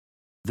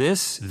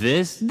This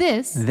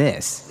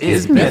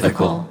is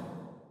mythical.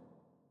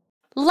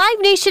 Live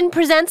Nation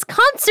presents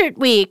Concert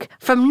Week.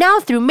 From now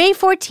through May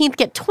 14th,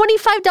 get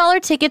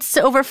 $25 tickets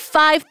to over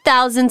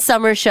 5,000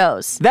 summer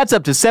shows. That's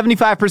up to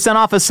 75%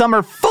 off a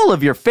summer full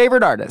of your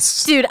favorite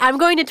artists. Dude, I'm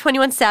going to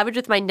 21 Savage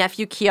with my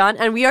nephew Keon,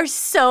 and we are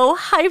so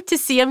hyped to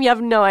see him. You have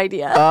no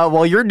idea.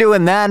 While you're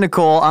doing that,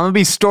 Nicole, I'm going to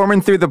be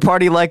storming through the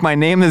party like my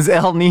name is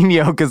El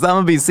Nino, because I'm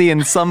going to be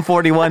seeing Sum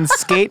 41.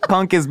 Skate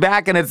Punk is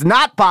back, and it's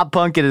not pop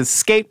punk, it is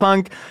skate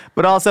punk.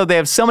 But also, they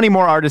have so many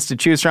more artists to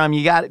choose from.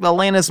 You got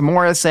Alanis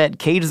Morissette,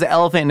 Cage the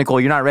Elephant. Nicole,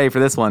 you're not ready for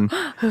this one.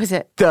 Who is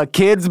it? The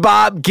Kids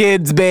Bob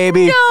Kids,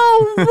 baby.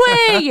 No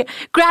way!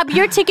 Grab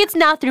your tickets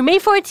now through May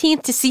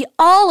 14th to see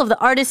all of the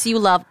artists you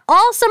love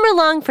all summer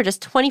long for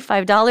just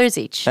 $25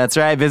 each. That's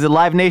right. Visit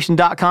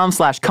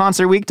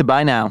livenation.com/concert week to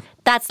buy now.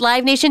 That's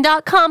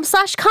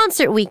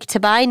livenation.com/concert week to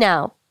buy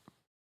now.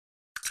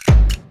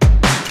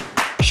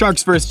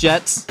 Sharks vs.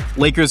 Jets,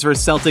 Lakers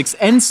vs. Celtics,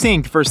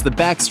 NSYNC vs. the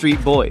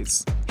Backstreet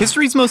Boys.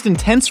 History's most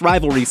intense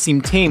rivalries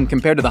seem tame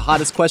compared to the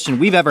hottest question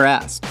we've ever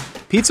asked.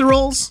 Pizza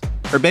rolls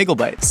or bagel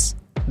bites?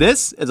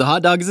 This is A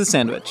Hot Dog is a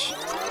Sandwich.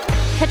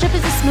 Ketchup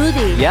is a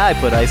smoothie. Yeah, I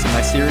put ice in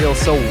my cereal,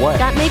 so what?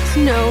 That makes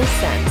no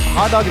sense. A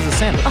hot dog is a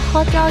sandwich. A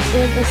hot dog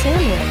is a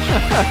sandwich.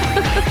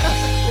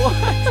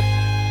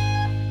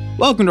 What?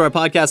 Welcome to our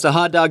podcast, A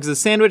Hot Dog is a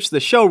Sandwich, the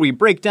show where we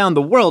break down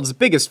the world's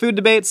biggest food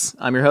debates.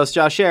 I'm your host,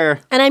 Josh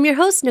Scherer. And I'm your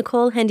host,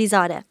 Nicole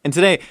Hendizadeh. And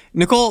today,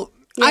 Nicole,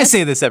 yes? I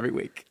say this every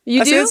week.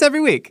 You I do? say this every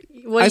week.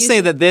 I say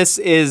that this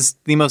is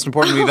the most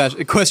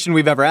important question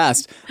we've ever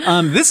asked.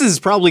 This is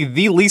probably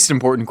the least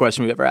important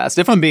question we've ever asked,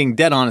 if I'm being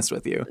dead honest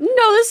with you.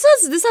 No,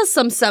 this has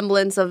some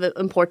semblance of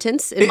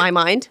importance in my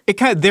mind.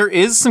 There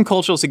is some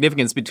cultural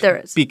significance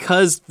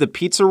because the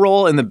pizza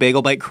roll and the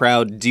bagel bite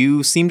crowd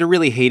do seem to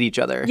really hate each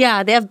other.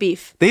 Yeah, they have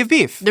beef.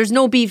 There's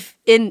no beef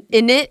in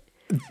it.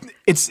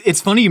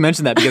 It's funny you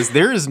mentioned that because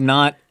there is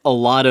not a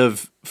lot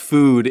of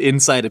food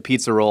inside a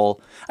pizza roll.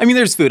 I mean,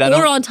 there's food.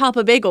 Or on top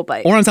of bagel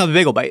bite.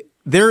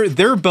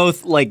 They're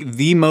both like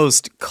the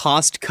most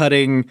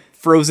cost-cutting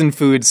frozen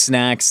food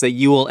snacks that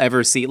you will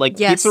ever see. Like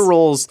pizza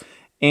rolls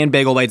and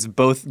bagel bites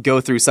both go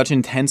through such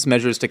intense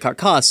measures to cut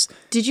costs.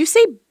 Did you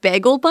say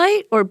bagel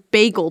bite or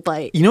bagel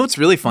bite? You know what's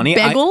really funny?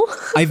 Bagel?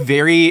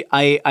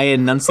 I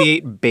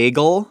enunciate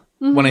bagel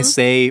when I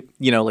say,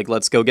 like,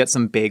 let's go get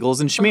some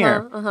bagels and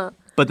schmear.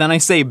 But then I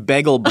say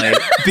bagel bite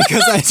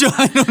because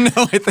I don't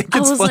know. I think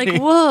it's funny.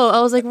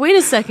 I was like, wait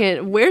a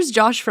second. Where's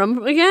Josh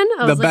from again?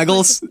 The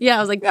bagels? Yeah,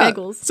 I was like,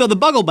 bagels. So the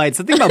bagel bites,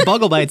 the thing about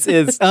bagel bites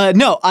is,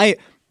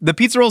 the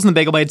pizza rolls and the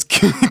bagel bites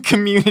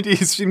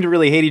communities seem to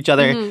really hate each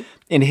other. Mm-hmm.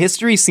 And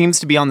history seems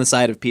to be on the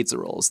side of pizza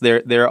rolls.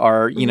 There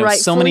are,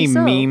 so many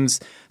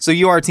memes. So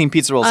you are team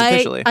pizza rolls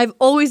officially. I've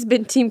always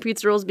been team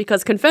pizza rolls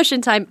because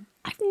confession time,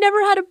 I've never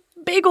had a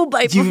bagel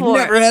bite You've before.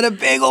 You've never had a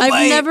bagel bite?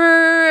 I've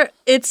never,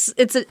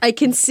 I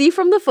can see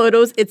from the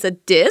photos, it's a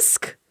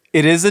disc.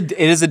 It is a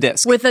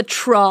disc. With a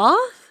trough?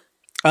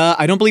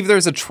 I don't believe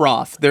there's a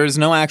trough. There is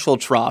no actual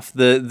trough.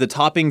 The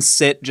toppings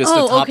sit just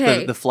atop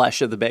the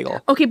flesh of the bagel.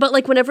 Okay, but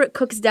like whenever it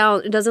cooks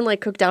down, it doesn't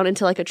like cook down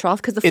into like a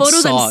trough because the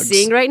photos I'm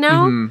seeing right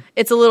now,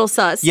 it's a little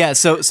sus. Yeah,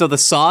 so the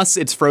sauce,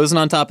 it's frozen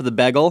on top of the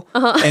bagel,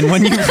 and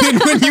when you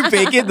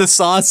bake it, the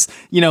sauce,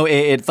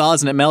 it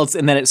thaws and it melts,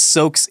 and then it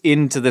soaks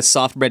into the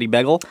soft bready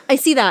bagel. I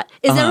see that.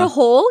 Is there a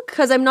hole?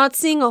 Because I'm not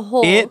seeing a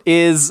hole. It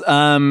is,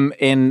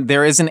 and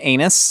there is an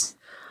anus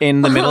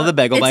in the middle of the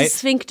bagel bite. It's a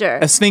sphincter.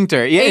 A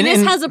sphincter. Yeah,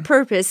 anus has a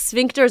purpose.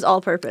 Sphincter is all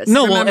purpose.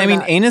 No, Remember well, I mean,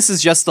 that. anus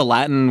is just the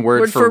Latin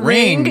word for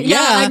ring. Yeah,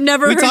 I've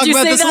never heard you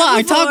say that before.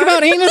 I talk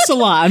about anus a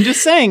lot. I'm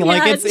just saying.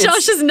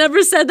 Josh has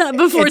never said that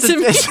before to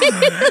me.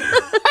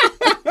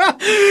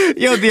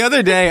 The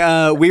other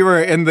day, we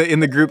were in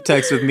the group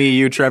text with me,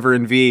 you, Trevor,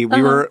 and V.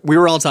 We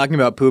were all talking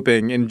about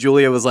pooping, and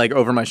Julia was like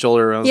over my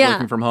shoulder when I was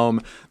working from home,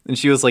 and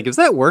she was like, "Is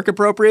that work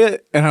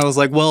appropriate?" And I was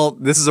like, "Well,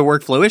 this is a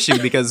workflow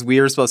issue because we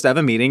were supposed to have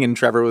a meeting, and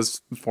Trevor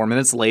was 4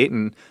 minutes late,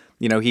 and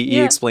he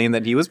explained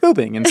that he was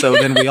pooping, and so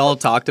then we all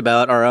talked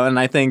about our own. And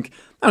I don't think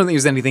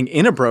there's anything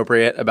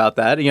inappropriate about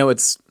that.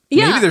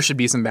 Maybe there should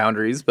be some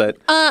boundaries, but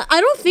I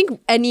don't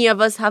think any of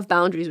us have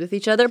boundaries with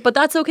each other, but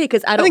that's okay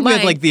because I don't think mind. we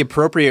have like the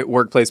appropriate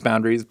workplace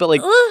boundaries, but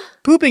like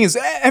pooping is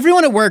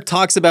everyone at work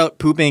talks about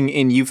pooping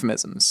in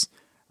euphemisms,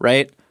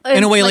 right?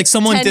 In a way, like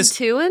someone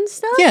 10-2 and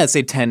stuff? Yeah,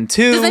 say 10-2.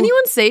 Does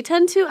anyone say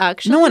 10-2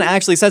 actually? No one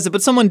actually says it,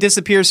 but someone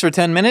disappears for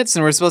 10 minutes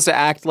and we're supposed to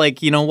act like,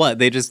 they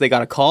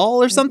got a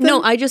call or something?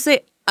 No, I just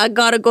say, I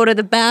gotta go to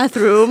the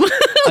bathroom.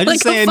 I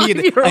just say I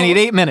need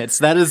 8 minutes.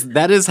 That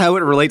is how it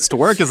relates to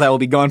work, is I will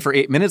be gone for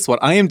 8 minutes. What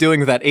I am doing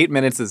with that 8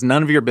 minutes is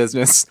none of your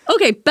business.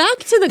 Okay, back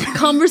to the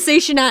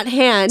conversation at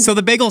hand. So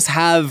the bagels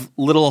have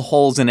little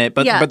holes in it,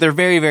 but they're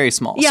very, very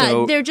small. Yeah,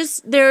 so they're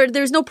just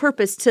there's no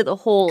purpose to the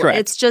hole. Correct.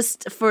 It's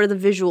just for the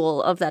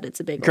visual of that it's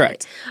a bagel.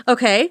 Correct. Right?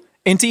 Okay.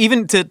 And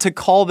to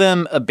call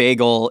them a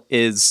bagel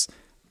is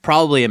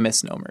probably a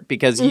misnomer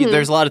because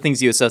there's a lot of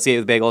things you associate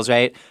with bagels,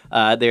 right?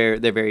 They're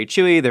very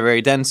chewy, they're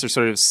very dense, they're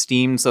sort of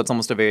steamed, so it's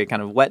almost a very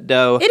kind of wet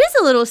dough. It is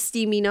a little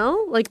steamy,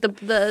 no? Like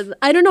the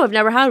I don't know, I've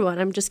never had one.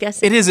 I'm just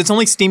guessing. It is. It's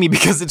only steamy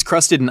because it's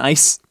crusted in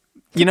ice,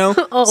 you know?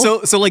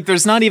 So like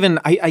there's not even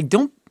I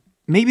don't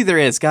maybe there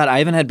is. God, I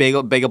haven't had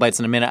bagel bites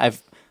in a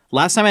minute.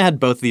 Last time I had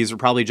both of these were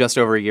probably just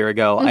over a year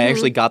ago. I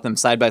actually got them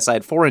side by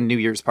side for a New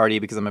Year's party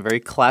because I'm a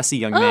very classy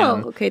young man.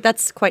 Oh, okay.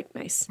 That's quite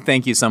nice.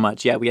 Thank you so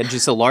much. Yeah, we had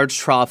just a large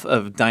trough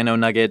of dino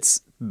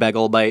nuggets,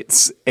 bagel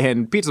bites,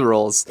 and pizza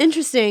rolls.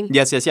 Interesting.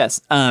 Yes.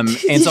 And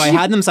so I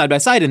had them side by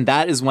side, and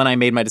that is when I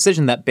made my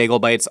decision that bagel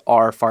bites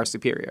are far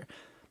superior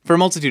for a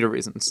multitude of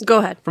reasons. Go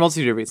ahead. For a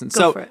multitude of reasons.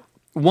 Go for it.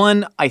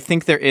 One, I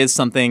think there is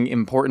something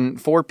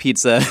important for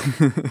pizza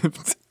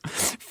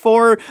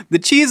for the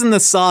cheese and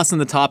the sauce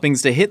and the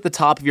toppings to hit the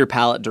top of your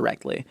palate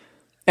directly.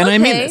 And okay.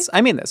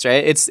 I mean this,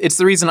 right? It's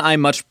the reason I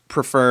much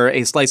prefer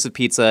a slice of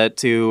pizza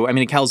to,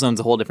 a calzone's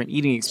a whole different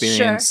eating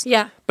experience. Sure,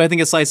 yeah. But I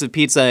think a slice of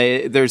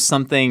pizza, there's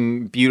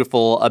something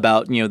beautiful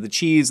about, the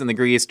cheese and the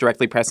grease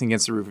directly pressing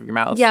against the roof of your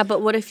mouth. Yeah,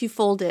 but what if you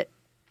fold it?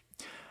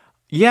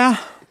 Yeah.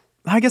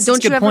 I guess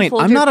that's a good point.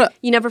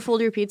 You never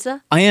fold your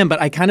pizza? I am, but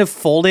I kind of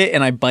fold it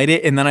and I bite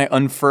it and then I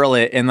unfurl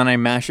it and then I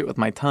mash it with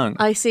my tongue.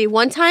 I see.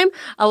 One time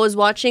I was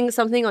watching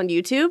something on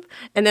YouTube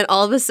and then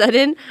all of a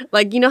sudden,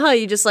 like, you know how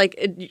you just like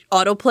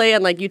autoplay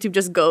and like YouTube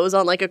just goes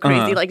on like a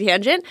crazy like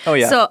tangent? Oh,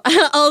 yeah. So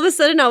all of a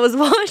sudden I was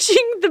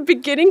watching the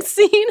beginning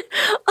scene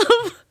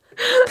of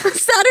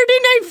Saturday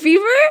Night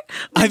Fever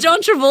with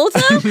John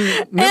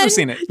Travolta. I've never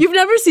seen it. You've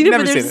never seen it,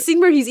 Never but there's seen a scene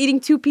where he's eating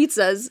two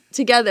pizzas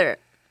together.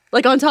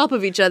 Like on top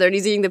of each other, and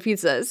he's eating the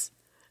pizzas.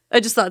 I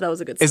just thought that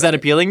was a good story. Is that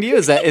appealing to you?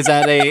 Is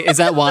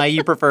that why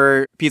you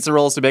prefer pizza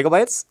rolls to bagel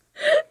bites?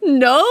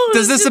 No.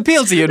 Does this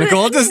appeal to you,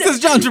 Nicole? Does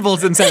John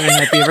Travolta in Saturday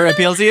Night Fever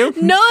appeal to you?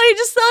 No, I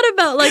just thought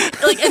about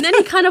like, and then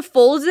he kind of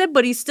folds it,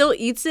 but he still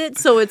eats it,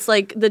 so it's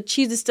like the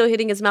cheese is still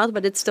hitting his mouth,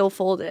 but it's still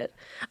folded.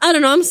 I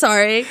don't know. I'm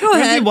sorry. Go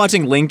ahead. You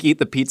watching Link eat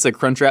the pizza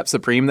Crunchwrap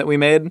Supreme that we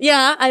made?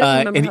 Yeah, I don't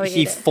remember and how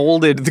he ate it.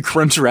 folded the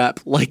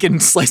Crunchwrap like in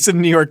slice of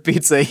New York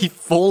pizza. He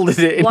folded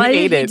it and Why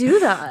ate did it. he do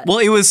that? Well,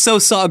 it was so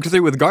sogged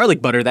through with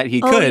garlic butter that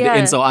he could, yeah.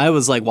 and so I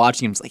was like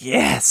watching him, like,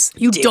 yes,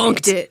 You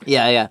dunked it.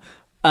 Yeah.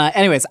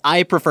 Anyways,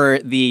 I prefer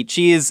the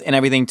cheese and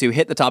everything to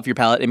hit the top of your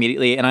palate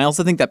immediately, and I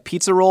also think that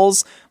pizza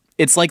rolls,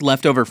 it's like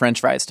leftover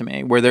French fries to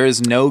me, where there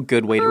is no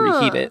good way to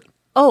reheat it.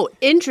 Oh,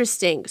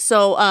 interesting.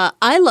 So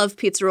I love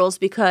pizza rolls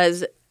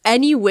because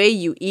any way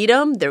you eat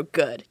them, they're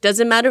good.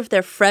 Doesn't matter if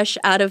they're fresh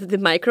out of the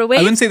microwave.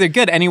 I wouldn't say they're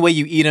good. Any way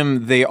you eat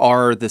them, they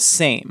are the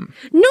same.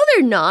 No,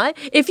 they're not.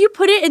 If you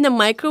put it in the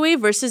microwave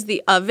versus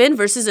the oven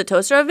versus a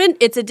toaster oven,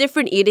 it's a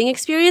different eating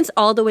experience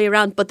all the way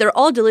around, but they're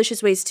all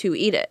delicious ways to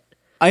eat it.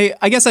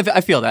 I guess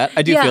I feel that.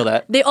 I do feel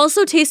that. They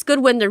also taste good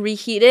when they're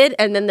reheated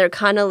and then they're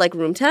kind of like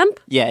room temp.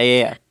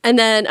 Yeah. And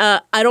then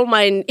I don't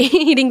mind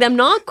eating them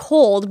not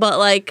cold, but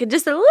like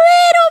just a little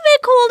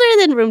bit colder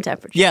than room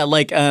temperature. Yeah,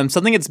 like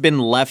something that's been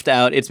left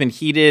out, it's been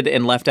heated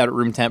and left out at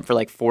room temp for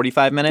like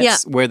 45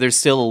 minutes where there's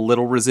still a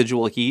little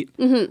residual heat,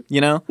 you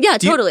know? Yeah,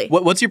 totally.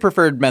 What's your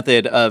preferred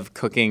method of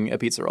cooking a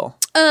pizza roll?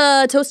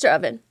 Toaster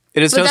oven.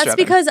 It is but toaster that's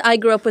oven. because I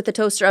grew up with a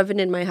toaster oven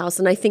in my house,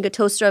 and I think a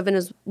toaster oven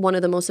is one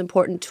of the most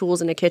important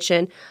tools in a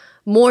kitchen,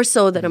 more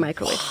so than a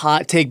microwave.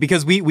 Hot take,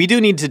 because we do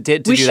need to do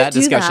that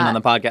discussion on the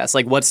podcast.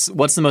 Like, what's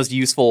the most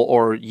useful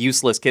or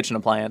useless kitchen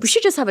appliance? We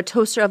should just have a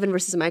toaster oven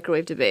versus a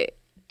microwave debate.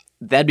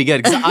 That'd be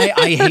good, because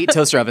I hate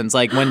toaster ovens.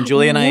 Like, when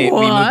Julia and I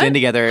we moved in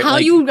together. How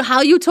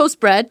you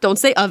toast bread? Don't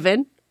say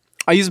oven.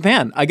 I use a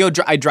pan. I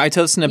dry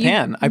toast in a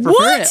pan. I prefer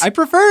what? it. I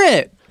prefer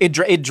it.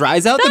 It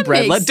dries out the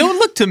bread. Don't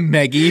look to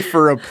Maggie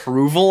for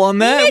approval on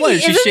that. Maggie, What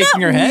is she isn't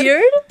shaking that her head?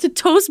 weird to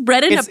toast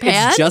bread in a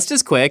pan? It's just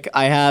as quick.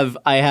 I have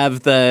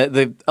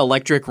the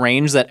electric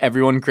range that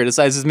everyone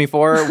criticizes me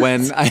for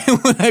when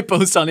I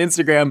post on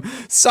Instagram.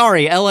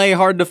 Sorry, LA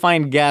hard to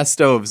find gas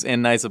stoves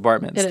in nice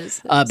apartments. It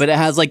is. But it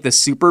has like the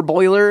super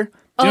boiler.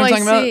 Do you know what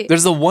I'm talking about?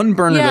 There's the one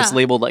burner that's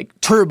labeled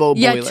like turbo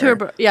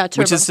boiler. Yeah,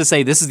 turbo. Which is to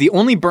say, this is the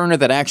only burner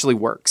that actually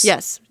works.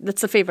 Yes,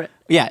 that's a favorite.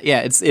 Yeah.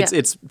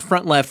 It's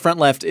front left. Front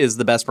left is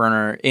the best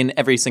burner in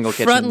every single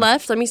kitchen. Front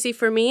left. Let me see.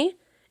 For me,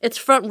 it's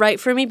front right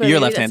for me. But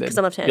You're maybe left-handed. Because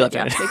I'm left-handed.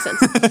 You're left-handed.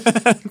 Yeah,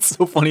 makes sense. It's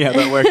so funny how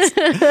that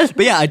works.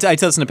 But yeah, I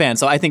toast in a pan.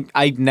 So I think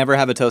I never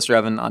have a toaster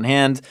oven on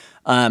hand.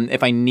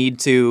 If I need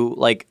to,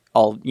 like,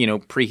 I'll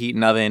preheat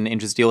an oven and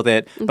just deal with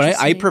it. But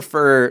I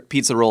prefer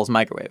pizza rolls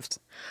microwaved.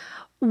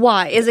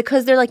 Why? Is it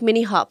because they're like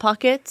mini Hot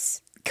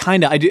Pockets?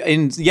 Kind of. I do.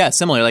 And yeah,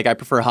 similar. Like, I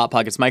prefer Hot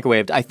Pockets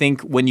microwaved. I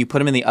think when you put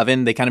them in the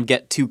oven, they kind of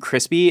get too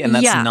crispy, and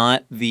that's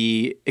not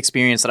the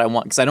experience that I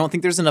want, because I don't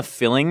think there's enough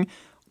filling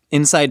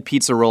inside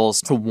pizza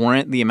rolls to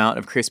warrant the amount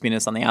of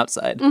crispiness on the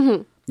outside.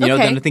 Mm-hmm.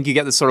 Then I think you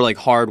get this sort of like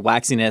hard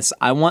waxiness.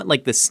 I want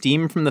like the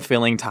steam from the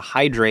filling to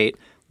hydrate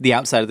the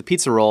outside of the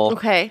pizza roll.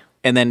 Okay.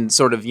 And then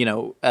sort of,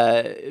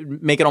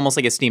 make it almost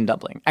like a steamed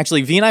dumpling.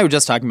 Actually, V and I were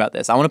just talking about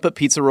this. I want to put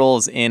pizza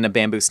rolls in a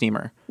bamboo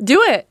steamer. Do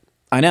it.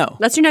 I know.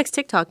 That's your next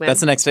TikTok, man.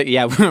 That's the next.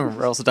 Yeah,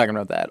 we're also talking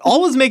about that.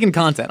 Always making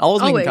content.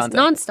 Always making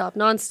content.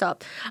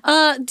 Nonstop.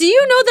 Do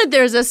you know that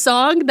there's a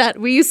song that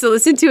we used to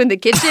listen to in the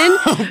kitchen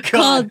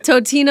called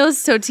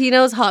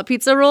Totino's Hot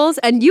Pizza Rolls,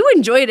 and you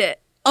enjoyed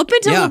it up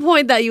until the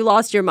point that you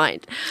lost your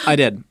mind. I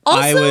did.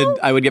 Also,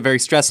 I would get very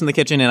stressed in the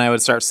kitchen, and I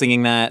would start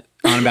singing that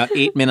on about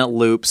 8-minute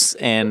loops,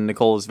 and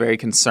Nicole was very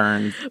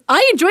concerned.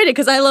 I enjoyed it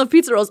because I love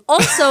pizza rolls.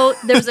 Also,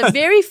 there's a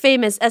very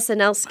famous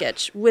SNL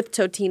sketch with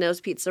Totino's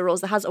pizza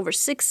rolls that has over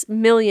 6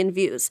 million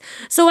views.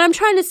 So what I'm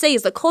trying to say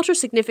is the cultural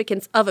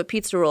significance of a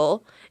pizza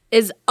roll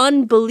is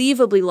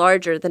unbelievably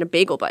larger than a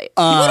bagel bite.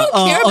 People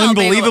don't care about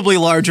unbelievably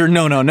larger.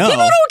 No. People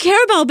don't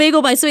care about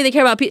bagel bites the way they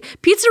care about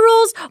pizza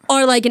rolls.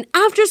 Are like an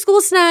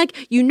after-school snack.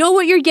 You know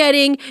what you're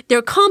getting.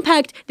 They're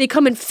compact. They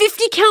come in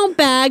 50-count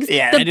bags.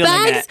 Yeah, the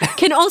bags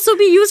can also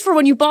be used for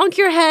when you bonk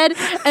your head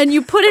and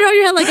you put it on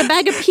your head like a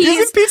bag of peas.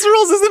 Using pizza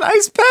rolls as an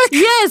ice pack?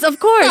 Yes, of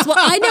course. Well,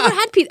 I never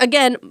had pizza.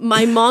 Again,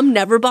 my mom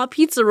never bought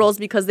pizza rolls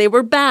because they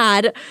were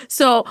bad.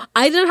 So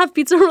I didn't have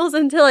pizza rolls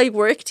until I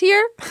worked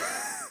here.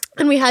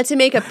 And we had to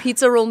make a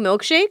pizza roll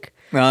milkshake.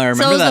 Oh, I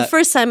remember that. So it was the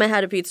first time I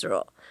had a pizza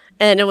roll.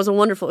 And it was a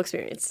wonderful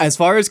experience. As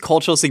far as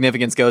cultural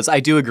significance goes, I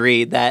do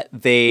agree that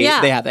they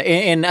have that.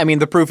 And I mean,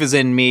 the proof is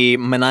in me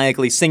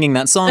maniacally singing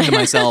that song to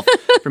myself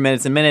for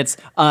minutes and minutes.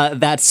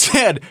 That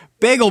said,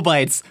 Bagel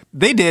Bites,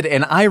 they did,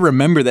 and I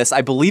remember this.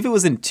 I believe it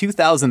was in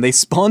 2000. They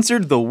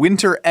sponsored the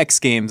Winter X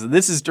Games.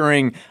 This is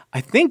during,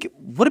 I think,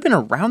 would have been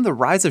around the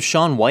rise of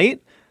Shaun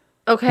White.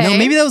 Okay. No,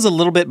 maybe that was a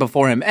little bit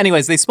before him.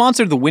 Anyways, they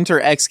sponsored the Winter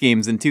X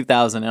Games in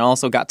 2000 and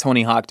also got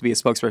Tony Hawk to be a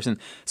spokesperson.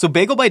 So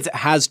Bagel Bites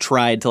has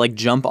tried to like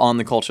jump on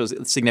the cultural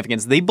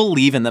significance. They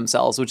believe in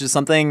themselves, which is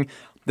something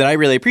that I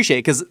really appreciate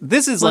because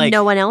this is like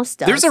no one else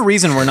does. There's a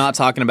reason we're not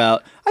talking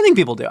about. I think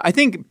people do. I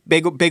think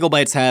Bagel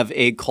Bites have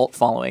a cult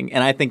following,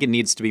 and I think it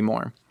needs to be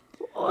more.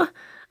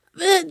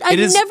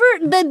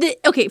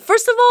 Okay,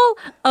 first of all,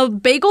 a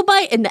bagel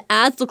bite and the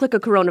ads look like a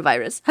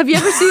coronavirus. Have you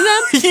ever seen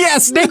them?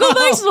 Yes. Bagel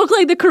bites look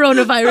like the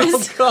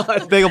coronavirus. Oh,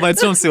 God. Bagel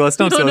Bites, don't sue us.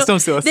 Don't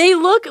sue us. They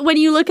look, when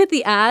you look at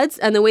the ads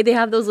and the way they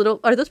have those little,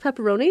 are those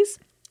pepperonis?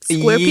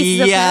 Square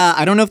pieces of Yeah,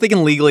 I don't know if they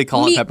can legally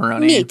call it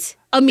pepperoni. Meat.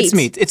 A meat. It's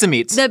meat. It's a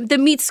meat. The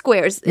meat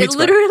squares. It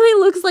literally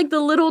looks like the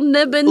little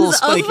nibbins little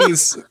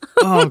spikies.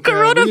 of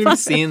God, we've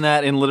seen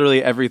that in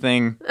literally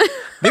everything.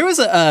 There was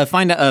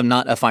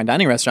not a fine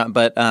dining restaurant,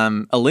 but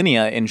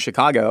Alinea in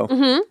Chicago.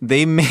 Mm-hmm.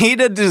 They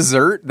made a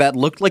dessert that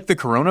looked like the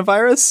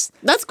coronavirus.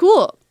 That's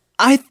cool.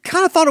 I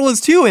kind of thought it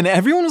was too, and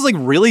everyone was like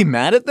really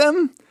mad at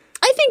them.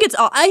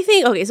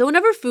 Okay, so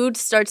whenever food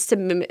starts to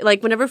mimic,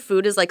 like whenever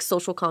food is like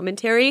social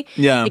commentary,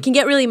 it can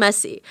get really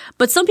messy.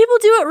 But some people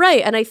do it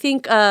right. And I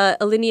think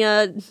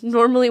Alinea,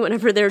 normally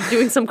whenever they're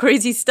doing some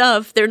crazy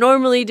stuff, they're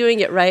normally doing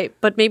it right.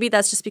 But maybe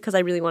that's just because I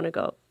really want to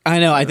go. I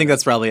know. I think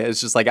that's probably it.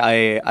 It's just like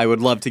I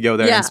would love to go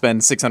there and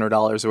spend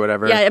 $600 or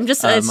whatever. Yeah, I'm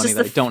just it's money just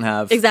that I don't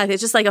have. Exactly.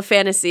 It's just like a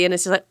fantasy, and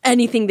it's just like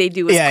anything they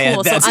do is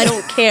cool. So I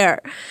don't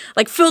care.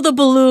 Like fill the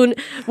balloon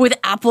with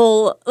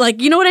apple.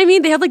 Like you know what I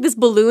mean? They have like this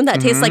balloon that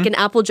tastes like an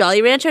apple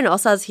Jolly Rancher and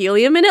also has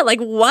helium in it.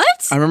 Like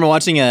what? I remember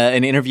watching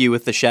an interview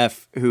with the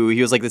chef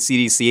he was like the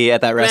CDC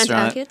at that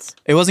restaurant. Grant Achatz?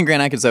 It wasn't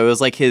Grant Achatz though. It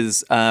was like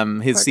his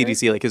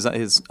CDC, like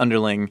his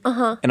underling.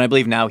 And I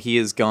believe now he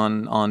has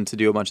gone on to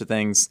do a bunch of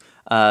things.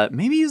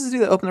 Maybe he used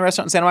to open the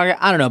restaurant in Santa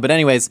Monica. I don't know, but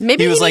anyways,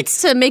 maybe he was like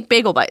needs to make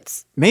bagel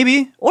bites.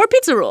 Maybe or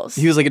pizza rolls.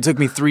 He was like, it took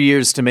me 3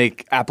 years to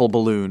make apple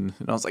balloon,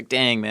 and I was like,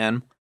 dang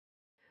man.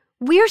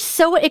 We're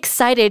so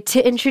excited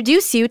to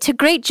introduce you to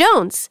Great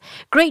Jones.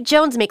 Great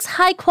Jones makes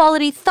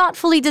high-quality,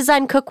 thoughtfully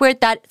designed cookware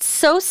that's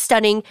so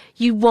stunning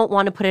you won't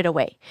want to put it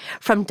away.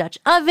 From Dutch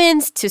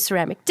ovens to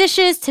ceramic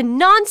dishes to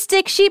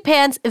non-stick sheet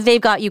pans,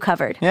 they've got you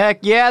covered. Heck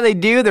yeah, they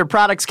do. Their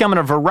products come in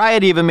a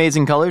variety of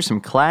amazing colors,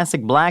 from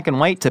classic black and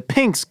white to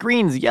pinks,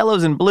 greens,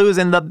 yellows, and blues.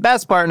 And the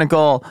best part,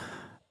 Nicole,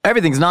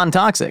 everything's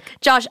non-toxic.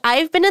 Josh,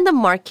 I've been in the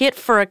market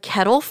for a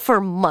kettle for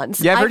months.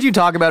 Yeah, I've heard you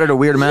talk about it a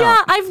weird amount. Yeah,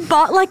 I've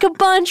bought like a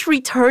bunch,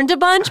 returned a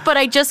bunch, but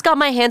I just got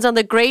my hands on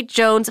the Great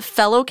Jones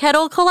Fellow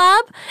Kettle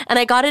collab, and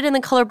I got it in the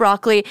color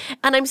broccoli,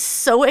 and I'm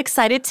so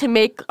excited to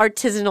make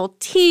artisanal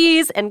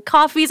teas and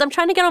coffees. I'm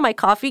trying to get on my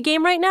coffee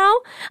game right now,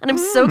 and I'm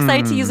so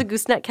excited to use a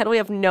gooseneck kettle. You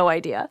have no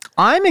idea.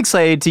 I'm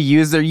excited to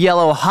use their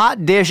yellow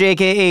hot dish,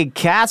 a.k.a.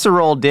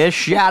 casserole dish.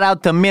 Shout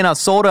out to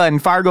Minnesota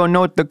and Fargo,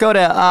 North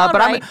Dakota. But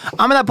right.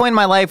 I'm at that point in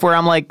my life where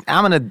I'm like,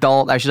 I'm an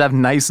adult. I should have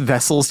nice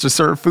vessels to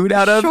serve food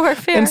out of. Sure,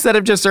 fair. Instead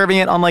of just serving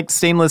it on like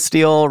stainless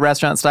steel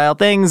restaurant style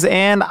things.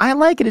 And I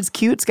like it. It's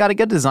cute. It's got a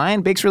good design.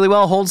 Bakes really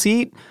well. Holds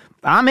heat.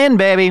 I'm in,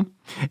 baby.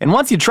 And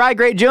once you try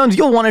Great Jones,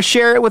 you'll want to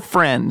share it with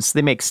friends.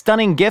 They make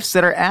stunning gifts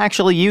that are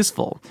actually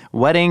useful.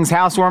 Weddings,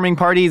 housewarming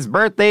parties,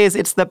 birthdays.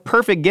 It's the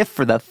perfect gift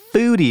for the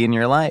foodie in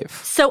your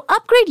life. So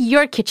upgrade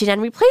your kitchen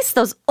and replace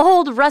those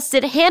old,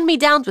 rusted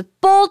hand-me-downs with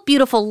bold,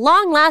 beautiful,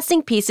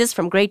 long-lasting pieces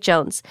from Great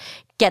Jones.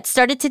 Get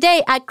started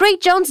today at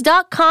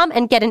greatjones.com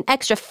and get an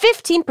extra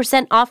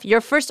 15% off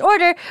your first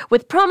order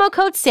with promo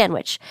code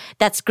SANDWICH.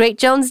 That's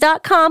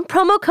greatjones.com,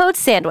 promo code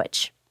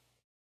SANDWICH.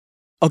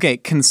 Okay,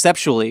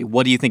 conceptually,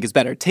 what do you think is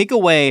better? Take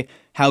away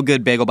how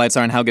good Bagel Bites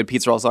are and how good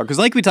pizza rolls are. Because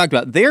like we talked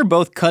about, they're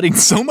both cutting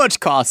so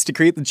much cost to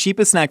create the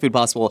cheapest snack food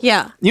possible.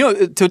 Yeah. You know,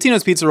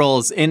 Totino's pizza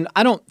rolls, and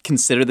I don't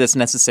consider this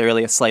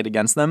necessarily a slight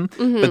against them,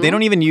 but they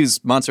don't even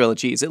use mozzarella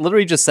cheese. It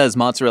literally just says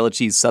mozzarella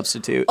cheese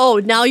substitute.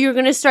 Oh, now you're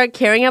going to start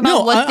caring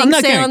about what things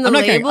say on the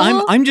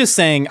label? I'm just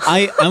saying,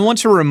 I want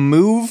to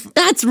remove...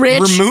 That's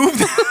rich.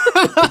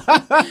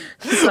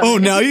 Oh,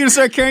 now you're going to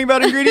start caring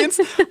about ingredients?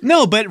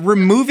 No, but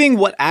removing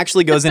what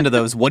actually goes into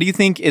those, what do you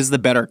think is the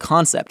better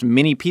concept?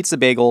 Mini pizza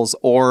bagels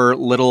or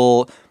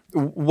little...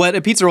 What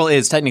a pizza roll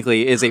is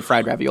technically is a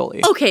fried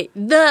ravioli. Okay,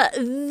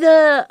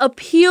 the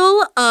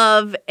appeal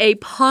of a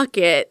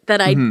pocket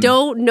that I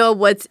don't know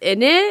what's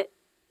in it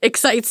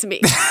excites me.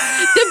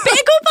 The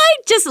bagel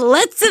bite just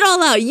lets it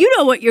all out. You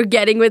know what you're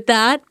getting with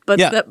that, but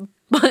the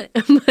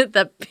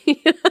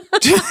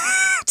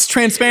it's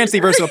transparency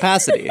versus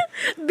opacity.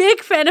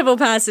 Big fan of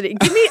opacity.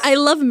 I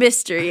love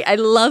mystery. I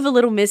love a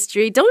little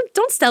mystery.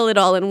 Don't sell it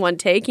all in one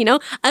take, you know?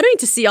 I don't need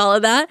to see all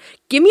of that.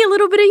 Give me a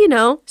little bit of, you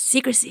know,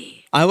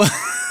 secrecy. I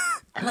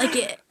like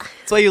it.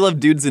 That's why you love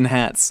dudes in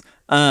hats.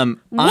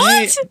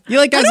 What? You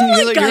like guys? I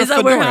don't like you're guys a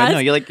that wear fedora. hats. No,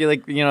 you like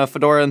a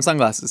fedora and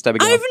sunglasses type of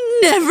guy. I've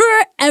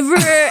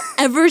never,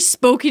 ever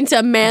spoken to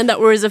a man that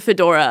wears a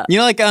fedora. You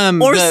know, like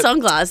or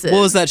sunglasses.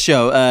 What was that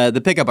show?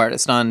 The Pickup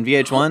Artist on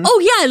VH1. Oh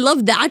yeah, I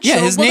love that show. Yeah,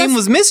 his name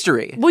was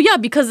Mystery. Well, yeah,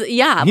 because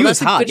he was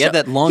hot. He had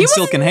that long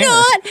silken hair.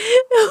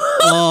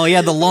 Oh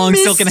yeah, the long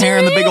silken hair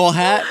and the big old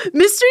hat.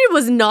 Mystery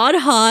was not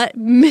hot.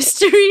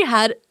 Mystery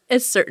had a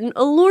certain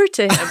allure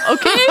to him,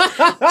 okay?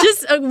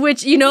 Just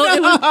which, you know,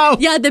 it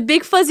was, the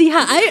big fuzzy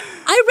hat.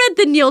 I read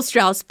the Neil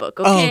Strauss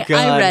book, okay? Oh,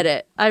 God.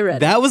 I read it.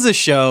 That was a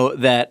show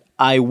that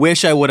I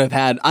wish I would have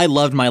had. I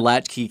loved my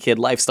latchkey kid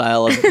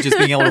lifestyle of just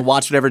being able to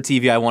watch whatever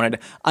TV I wanted.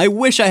 I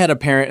wish I had a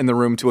parent in the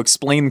room to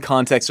explain the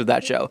context of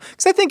that show.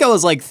 Because I think I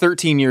was like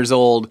 13 years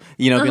old,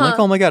 you know, being like,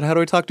 oh my God, how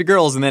do I talk to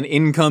girls? And then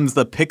in comes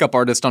the Pickup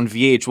Artist on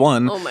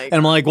VH1. Oh my God. And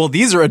I'm like, well,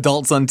 these are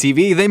adults on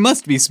TV. They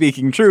must be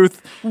speaking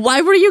truth. Why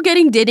were you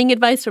getting dating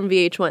advice from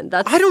VH1?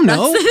 I don't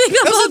know. That's the thing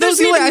that bothers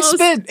me the I most.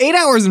 spent 8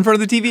 hours in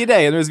front of the TV a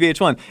day and there was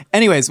VH1.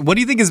 Anyways, what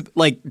do you think is,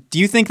 like, do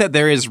you think that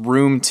there is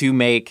room to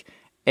make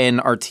an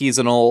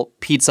artisanal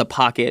pizza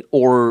pocket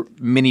or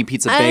mini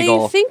pizza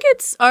bagel? I think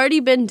it's already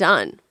been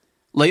done.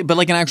 But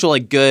an actual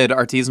like good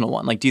artisanal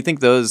one. Like, do you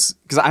think those?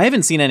 Because I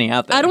haven't seen any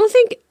out there. I don't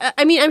think.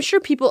 I mean, I'm sure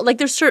people like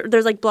there's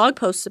like blog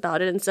posts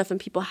about it and stuff, and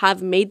people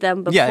have made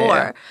them before.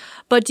 Yeah.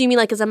 But do you mean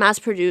like as a mass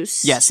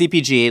produced? Yeah,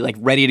 CPG, like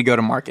ready to go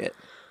to market.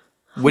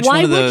 Which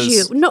one of those? Why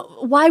would you? No,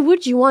 why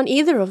would you want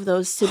either of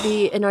those to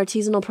be an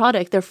artisanal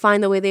product? They're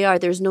fine the way they are.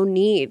 There's no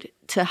need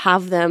to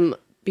have them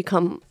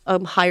become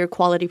a higher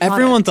quality product.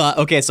 Everyone thought,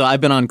 okay, so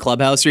I've been on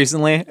Clubhouse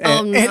recently.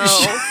 Oh, no.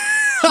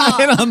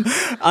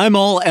 I'm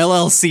all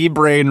LLC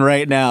brain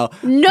right now.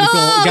 No,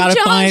 gotta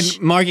Josh.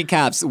 find market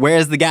caps.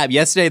 Where's the gap?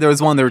 Yesterday there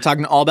was one. They were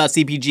talking all about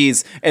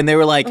CPGs, and they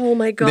were like, "Oh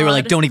my God!" They were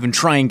like, "Don't even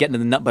try and get into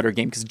the nut butter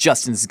game because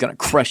Justin's is gonna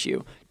crush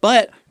you."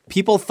 But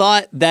people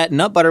thought that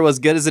nut butter was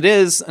good as it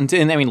is until,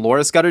 I mean,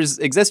 Laura Scudder's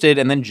existed,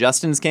 and then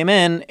Justin's came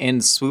in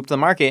and swooped the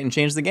market and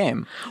changed the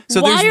game.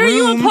 So why are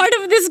you a part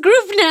of this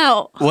group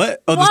now?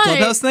 What? Oh, this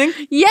Clubhouse thing?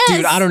 Yes.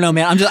 Dude, I don't know,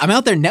 man. I'm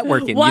out there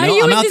networking. Why you know? are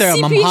you I'm in out the there.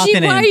 CPG? I'm hopping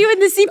in. Why are you in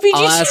the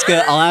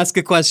CPG? I'll ask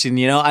a question.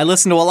 You know, I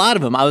listen to a lot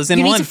of them. I was in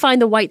one. You one. need to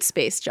find the white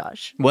space,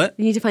 Josh. What?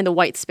 You need to find the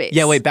white space.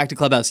 Yeah, wait, back to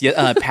Clubhouse.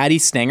 Yeah, Patty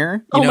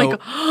Stanger. Oh my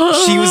God.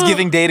 She was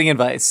giving dating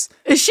advice.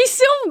 Is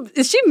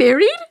she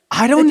married?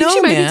 I don't know,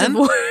 she might be man.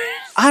 divorced.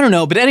 I don't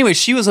know, but anyway,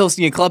 she was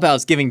hosting a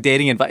Clubhouse giving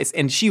dating advice,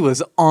 and she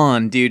was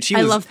on, dude.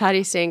 I love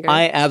Patty Stanger.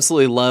 I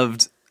absolutely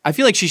loved. I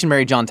feel like she should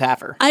marry John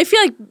Taffer. I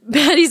feel like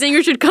Patty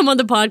Stanger should come on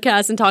the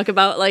podcast and talk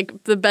about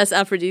like the best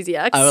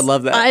aphrodisiacs. I would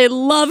love that. I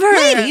love her.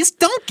 Ladies,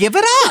 don't give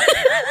it up.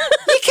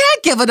 You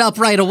can't give it up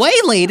right away,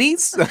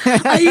 ladies.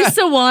 I used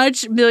to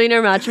watch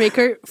Millionaire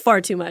Matchmaker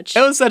far too much.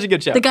 It was such a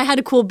good show. The guy had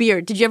a cool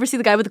beard. Did you ever see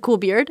the guy with the cool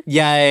beard?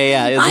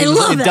 Yeah. I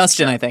love that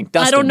Dustin, show. I think.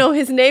 Dustin. I don't know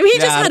his name. He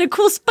just had a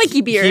cool spiky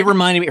beard.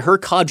 Her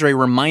cadre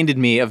reminded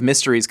me of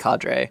Mystery's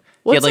cadre.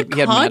 What's a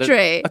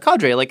cadre? A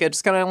cadre, like a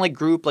just kind of like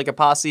group, like a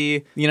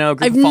posse, you know,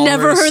 group I've of followers.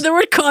 never heard the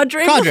word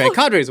cadre.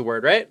 Cadre is a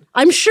word, right?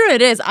 I'm sure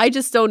it is. I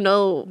just don't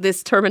know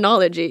this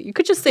terminology. You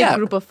could just say a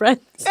group of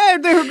friends. Yeah,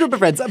 they're a group of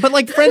friends. But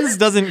like friends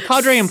doesn't,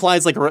 cadre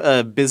implies like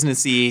a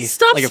businessy,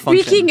 Stop like a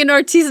speaking in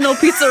artisanal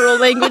pizza roll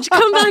language.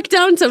 Come back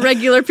down to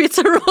regular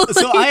pizza roll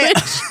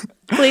language.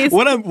 Please.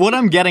 What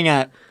I'm getting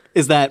at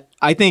is that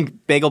I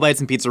think bagel bites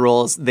and pizza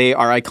rolls, they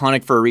are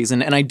iconic for a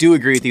reason. And I do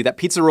agree with you that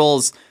pizza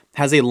rolls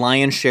has a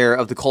lion's share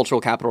of the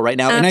cultural capital right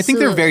now. Absolutely. And I think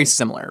they're very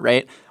similar,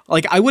 right?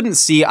 Like, I wouldn't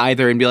see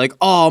either and be like,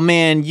 oh,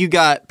 man, you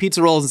got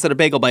pizza rolls instead of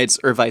bagel bites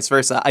or vice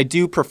versa. I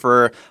do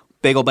prefer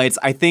bagel bites.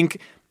 I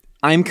think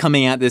I'm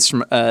coming at this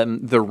from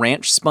the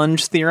ranch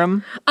sponge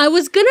theorem. I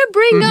was going to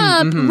bring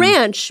up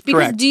ranch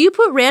because Correct. Do you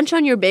put ranch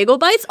on your bagel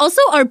bites?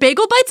 Also, are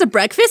bagel bites a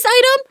breakfast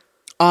item?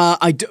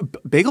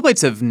 Bagel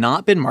bites have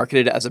not been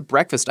marketed as a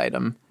breakfast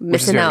item,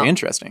 which is very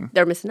interesting.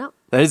 They're missing out.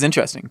 That is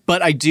interesting.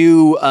 But I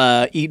do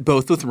eat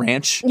both with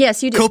ranch.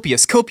 Yes, you do.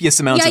 Copious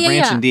amounts of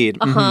ranch indeed.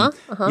 Yeah,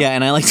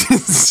 and I like to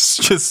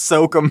just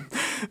soak them.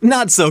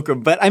 Not soak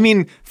them, but I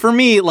mean, for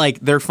me, like,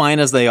 they're fine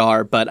as they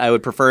are, but I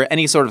would prefer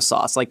any sort of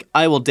sauce. Like,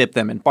 I will dip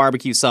them in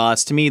barbecue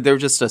sauce. To me, they're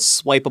just a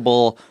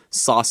swipeable,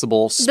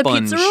 sauceable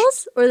sponge. The pizza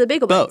rolls or the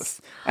bagel bites?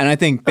 Both. And I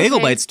think bagel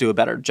bites do a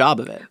better job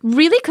of it.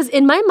 Really? Because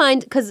in my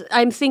mind, because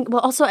I'm thinking,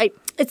 well, also,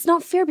 it's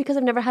not fair because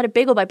I've never had a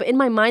bagel bite, but in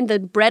my mind, the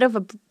bread of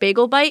a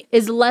bagel bite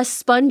is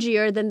less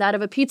spongier than that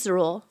of a pizza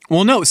roll.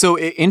 Well, no. So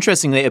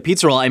interestingly, a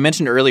pizza roll, I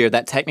mentioned earlier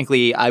that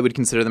technically I would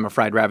consider them a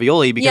fried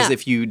ravioli because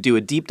if you do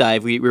a deep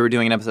dive, we were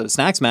doing an episode of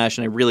Snack Smash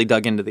and I really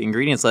dug into the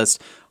ingredients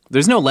list.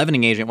 There's no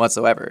leavening agent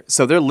whatsoever.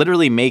 So they're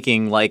literally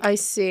making like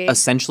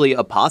essentially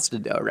a pasta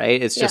dough,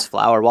 right? It's just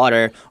flour,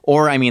 water,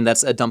 or I mean,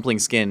 that's a dumpling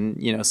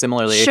skin,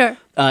 similarly. Sure.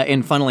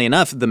 And funnily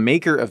enough, the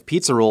maker of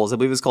pizza rolls, I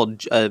believe it's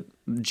called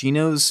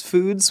Gino's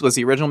Foods, was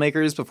the original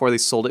makers before they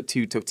sold it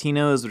to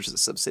Totino's, which is a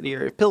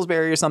subsidiary of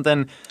Pillsbury or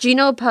something.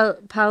 Gino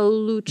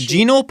Paolucci.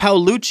 Gino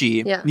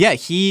Paolucci. Yeah,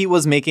 he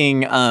was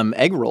making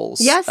egg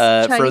rolls. Yes,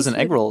 frozen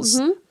egg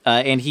rolls. Mm-hmm.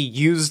 And he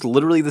used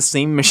literally the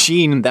same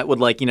machine that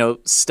would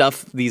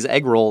stuff these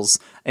egg rolls.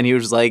 And he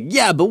was just like,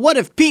 yeah, but what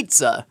if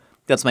pizza?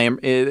 That's my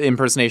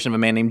impersonation of a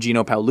man named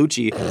Gino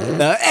Paolucci.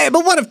 Hey,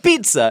 but what if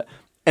pizza?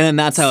 And then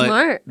that's how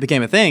it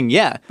became a thing.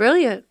 Yeah.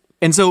 Brilliant.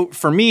 And so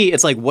for me,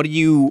 it's like,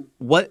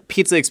 what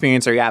pizza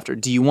experience are you after?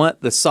 Do you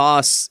want the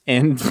sauce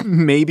and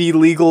maybe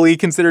legally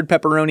considered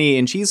pepperoni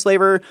and cheese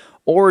flavor?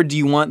 Or do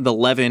you want the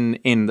leaven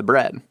in the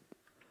bread?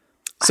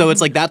 So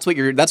it's like that's what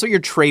you're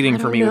trading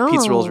for me with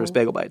pizza rolls versus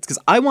bagel bites. Because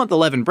I want the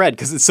leavened bread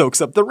because it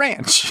soaks up the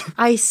ranch.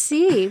 I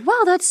see.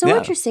 Wow, that's so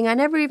interesting. I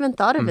never even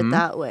thought of it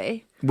that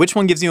way. Which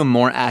one gives you a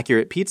more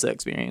accurate pizza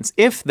experience,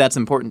 if that's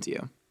important to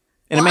you?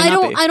 And it may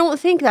not be. I don't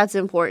think that's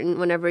important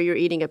whenever you're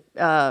eating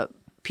a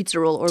pizza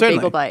roll or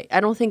bagel bite.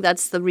 I don't think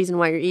that's the reason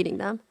why you're eating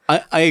them.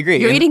 I agree.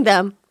 You're eating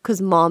them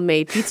because mom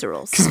made pizza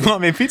rolls. Because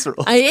mom made pizza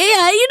rolls.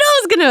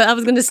 I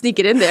was gonna sneak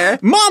it in there.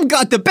 Mom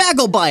got the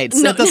bagel bites.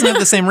 No. That doesn't have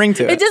the same ring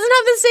to it. It doesn't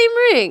have the same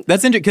ring.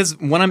 That's interesting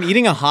because when I'm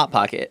eating a Hot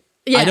Pocket,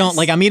 I don't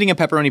I'm eating a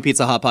pepperoni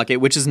pizza Hot Pocket,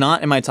 which is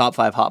not in my top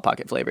 5 Hot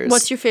Pocket flavors.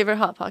 What's your favorite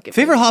Hot Pocket?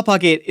 Favorite Hot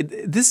Pocket?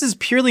 This is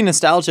purely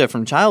nostalgia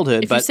from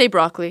childhood. If you say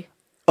broccoli.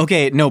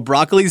 Okay, no,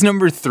 broccoli's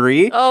number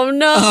 3. Oh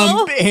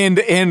no!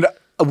 And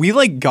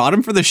we got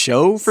him for the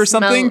show for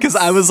something because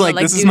I was like,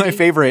 this is my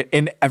favorite,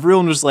 and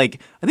everyone was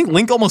like, I think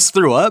Link almost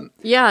threw up.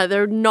 Yeah,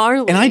 they're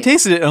gnarly. And I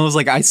tasted it and I was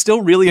like, I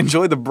still really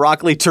enjoy the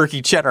broccoli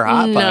turkey cheddar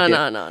Hot Pocket.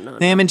 No.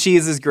 Ham and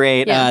cheese is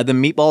great. Yeah. The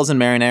meatballs and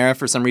marinara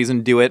for some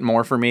reason do it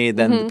more for me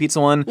than the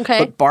pizza one. Okay.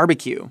 But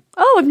barbecue.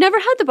 Oh, I've never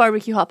had the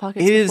barbecue Hot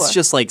Pockets before. It is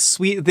just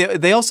sweet.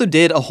 They also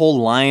did a whole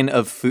line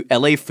of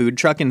LA food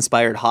truck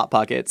inspired Hot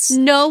Pockets.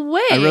 No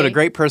way. I wrote a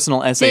great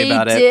personal essay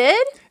about it. They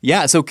did?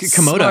 Yeah, so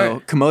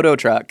Komodo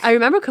truck. I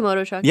remember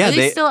Komodo truck. Yeah, are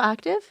they still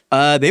active?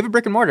 They have a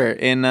brick and mortar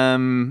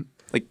in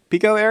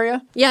Pico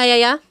area.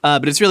 Yeah.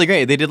 But it's really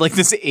great. They did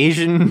this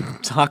Asian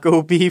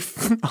taco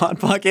beef Hot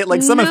Pocket,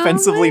 some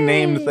offensively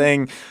named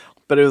thing.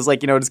 But it was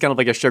it's kind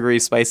of a sugary,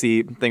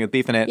 spicy thing with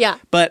beef in it. Yeah.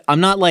 But I'm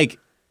not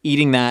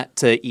eating that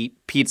to eat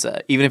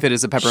pizza, even if it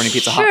is a pepperoni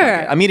pizza Hot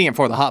Pocket. I'm eating it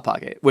for the Hot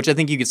Pocket, which I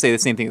think you could say the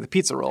same thing with a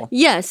pizza roll.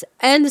 Yes,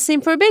 and the same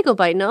for a bagel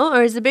bite, no?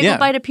 Or is the bagel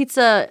bite a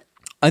pizza?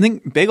 I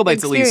think bagel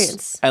bite's at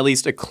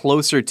least a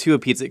closer to a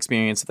pizza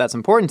experience if that's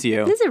important to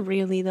you. Is it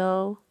really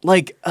though?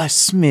 Like a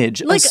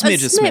smidge, a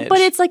smidge. But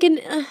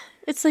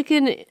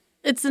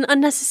it's an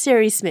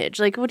unnecessary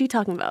smidge. What are you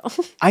talking about?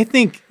 I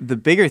think the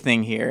bigger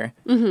thing here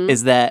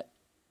is that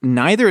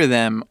neither of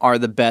them are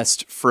the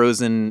best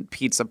frozen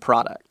pizza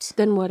product.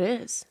 Then what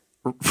is?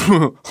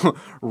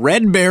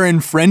 Red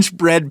Baron French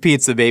bread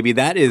pizza, baby.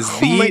 That is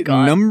the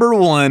number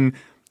one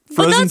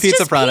frozen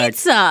pizza product.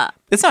 Pizza.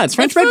 It's not. It's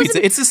French bread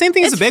pizza. It's the same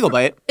thing as a bagel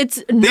bite. They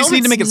just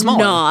need to make it smaller.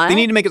 Not. They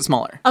need to make it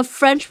smaller. A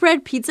French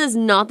bread pizza is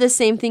not the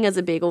same thing as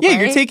a bagel bite. Yeah,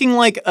 you're taking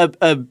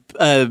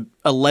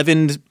a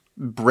leavened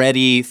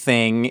bready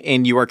thing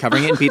and you are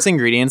covering it in pizza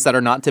ingredients that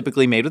are not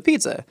typically made with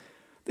pizza.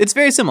 It's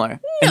very similar.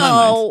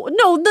 No.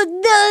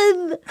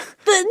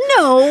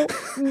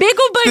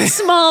 Bagel bite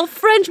small,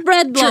 French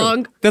bread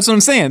long. True. That's what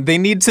I'm saying. They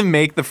need to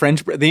make the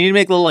French bread. They need to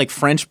make little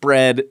French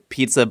bread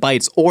pizza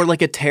bites or a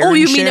tear. Oh,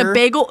 you mean a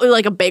bagel,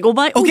 a bagel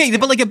bite? Okay,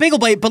 but a bagel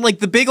bite, but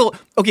the bagel.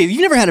 Okay,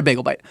 you've never had a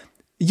bagel bite.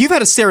 You've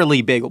had a Sara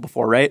Lee bagel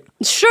before, right?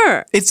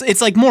 Sure.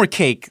 It's more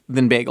cake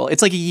than bagel.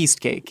 It's like a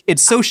yeast cake.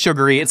 It's so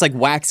sugary. It's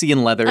waxy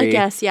and leathery. I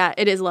guess, yeah,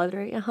 it is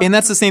leathery. Uh-huh. And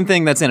that's the same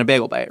thing that's in a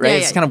bagel bite, right?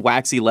 It's kind of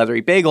waxy, leathery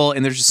bagel,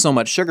 and there's just so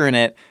much sugar in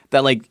it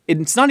that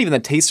it's not even the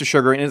taste of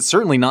sugar, and it's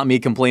certainly not me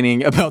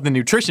complaining about the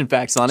nutrition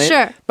facts on it.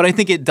 Sure. But I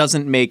think it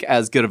doesn't make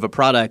as good of a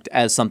product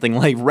as something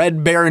like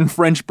Red Baron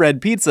French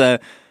bread pizza,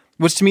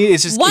 Which to me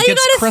is just, Why it you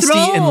gets gotta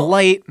crusty and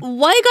light.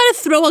 Why you gotta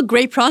throw a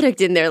great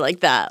product in there like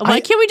that? Why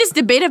can't we just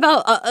debate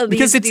about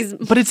Because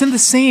but it's in the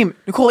same,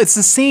 Nicole, it's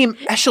the same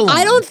echelon.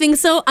 I don't think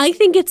so. I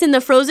think it's in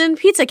the frozen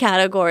pizza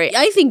category.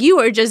 I think you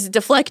are just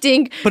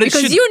deflecting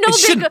because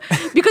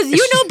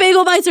you know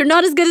Bagel Bites are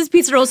not as good as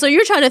pizza rolls, so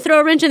you're trying to throw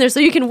a wrench in there so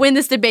you can win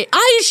this debate.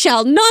 I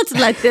shall not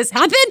let this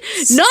happen.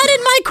 Not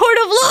in my court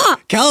of law.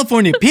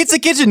 California Pizza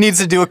Kitchen needs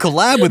to do a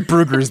collab with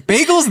Bruegger's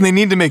Bagels, and they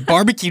need to make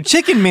barbecue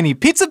chicken mini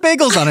pizza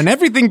bagels on an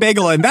everything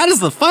bagel, and that is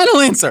the final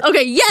answer.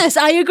 Okay, yes,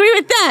 I agree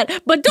with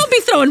that, but don't be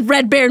throwing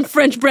Red Baron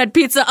French bread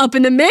pizza up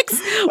in the mix.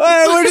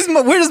 Where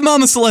does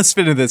Mama Celeste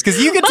fit into this?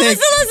 Because you could take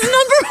Celeste is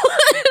number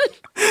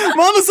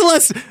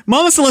one.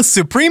 Mama Celeste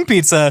Supreme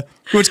Pizza,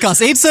 which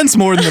costs 8 cents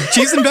more than the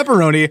cheese and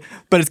pepperoni,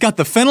 but it's got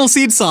the fennel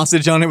seed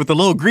sausage on it with the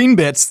little green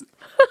bits.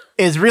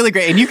 Is really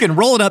great, and you can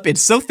roll it up.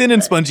 It's so thin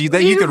and spongy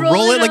that you can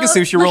roll it like a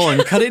sushi roll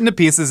and cut it into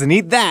pieces and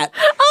eat that.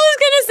 I was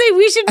gonna say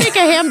we should make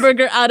a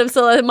hamburger out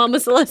of Mama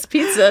Celeste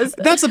pizzas.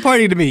 That's a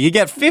party to me. You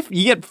get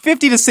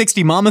 50 to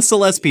 60 Mama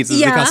Celeste pizzas.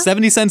 Yeah. They cost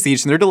 70 cents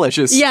each, and they're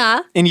delicious.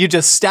 Yeah. And you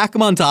just stack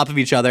them on top of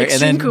each other,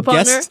 Extreme and then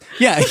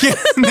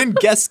couponer. and then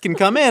guests can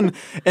come in,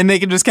 and they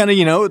can just kind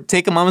of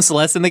take a Mama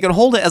Celeste, and they can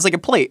hold it as like a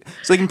plate,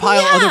 so they can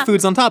pile other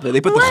foods on top of it.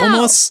 They put the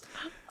hummus.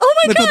 Oh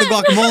my They God. put the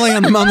guacamole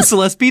on the Mama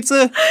Celeste pizza.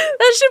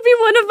 That should be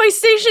one of my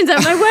stations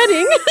at my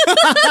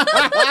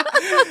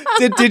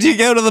wedding. Did you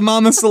go to the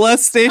Mama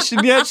Celeste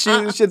station yet?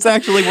 It's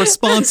actually, we're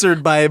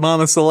sponsored by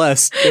Mama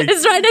Celeste.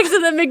 It's right next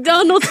to the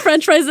McDonald's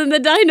French fries and the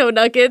Dino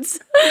Nuggets.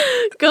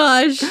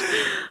 Gosh.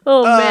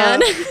 Oh,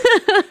 man.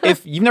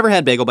 If you've never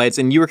had Bagel Bites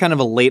and you were kind of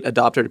a late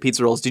adopter to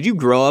pizza rolls, did you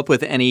grow up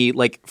with any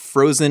like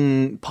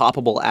frozen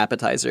poppable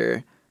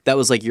appetizer that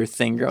was like your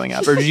thing growing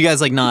up? Or did you guys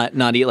like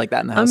not eat like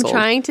that in the I'm household?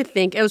 trying to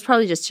think. It was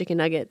probably just chicken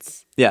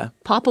nuggets. Yeah.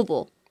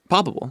 Poppable.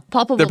 Poppable.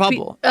 Poppable. They're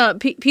poppable.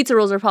 Pizza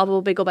rolls are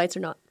poppable. Bagel Bites are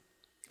not.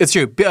 It's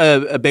true.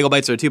 Bagel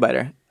Bites are a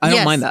 2-biter. I don't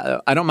Yes. mind that,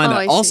 though. I don't mind that.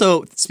 I see.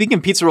 Also, speaking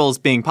of pizza rolls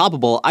being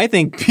poppable, I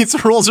think pizza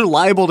rolls are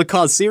liable to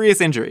cause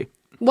serious injury.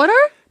 What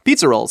are?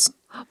 Pizza rolls.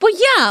 Well,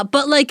 yeah,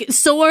 but like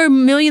so are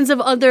millions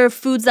of other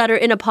foods that are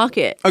in a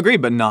pocket.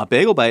 Agreed, but not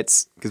Bagel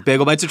Bites. Because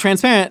Bagel Bites are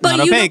transparent, not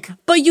opaque.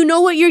 But you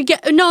know what you're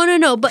getting.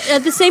 No. But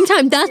at the same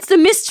time, that's the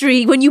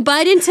mystery. When you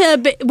bite into a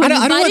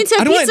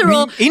pizza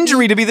roll,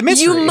 injury to be the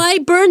mystery. You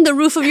might burn the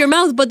roof of your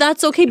mouth, but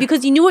that's okay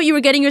because you knew what you were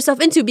getting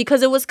yourself into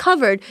because it was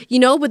covered. You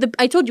know,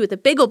 I told you with a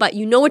Bagel Bite,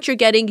 you know what you're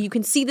getting. You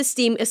can see the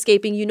steam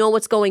escaping. You know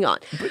what's going on.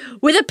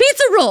 With a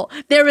pizza roll,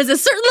 there is a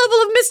certain level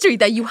of mystery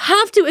that you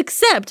have to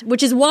accept,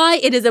 which is why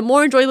it is a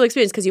more enjoyable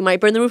experience because you might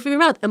burn the roof of your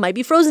mouth. It might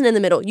be frozen in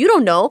the middle. You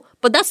don't know,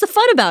 but that's the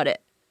fun about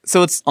it.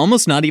 So it's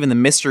almost not even the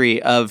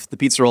mystery of the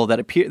pizza roll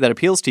that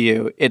appeals to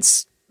you.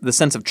 It's the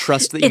sense of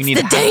trust that you need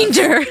to have.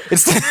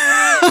 It's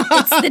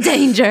the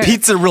danger.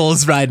 Pizza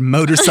rolls ride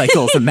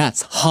motorcycles, and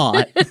that's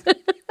hot.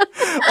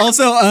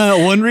 Also,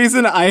 one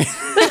reason I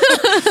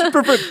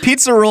prefer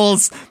pizza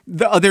rolls,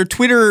 their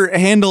Twitter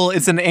handle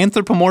is an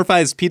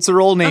anthropomorphized pizza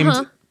roll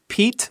named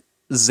Pete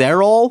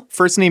Zerol.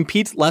 First name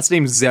Pete, last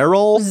name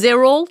Zerol.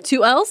 Zerol,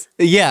 2 L's?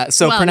 Yeah,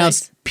 so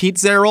pronounced nice. Pete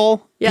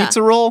Zerol. Yeah.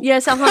 Pizza roll.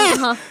 Yes,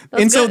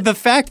 And so the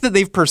fact that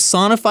they've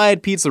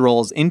personified pizza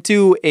rolls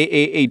into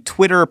a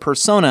Twitter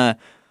persona,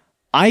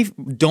 I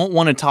don't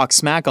want to talk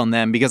smack on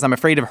them because I'm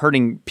afraid of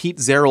hurting Pete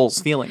Zerol's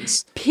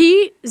feelings.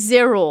 Pete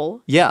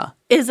Zerol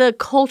is a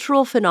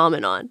cultural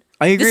phenomenon.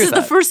 I agree with that.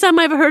 This is the first time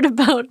I've heard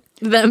about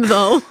them,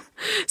 though.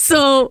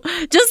 So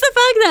just the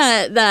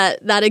fact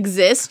that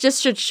exists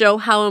just should show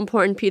how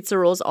important pizza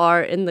rolls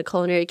are in the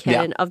culinary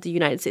canon of the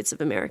United States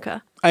of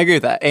America. I agree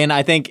with that. And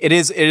I think it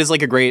is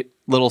like a great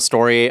little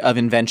story of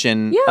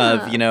invention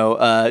of,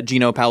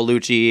 Gino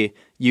Paolucci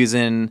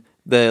using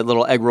the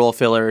little egg roll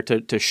filler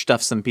to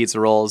stuff some pizza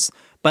rolls.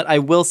 But I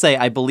will say,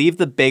 I believe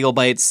the Bagel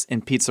Bites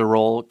and pizza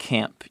roll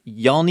camp,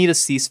 y'all need a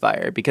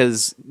ceasefire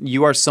because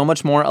you are so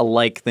much more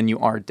alike than you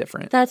are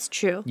different. That's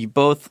true. You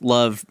both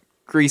love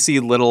greasy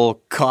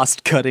little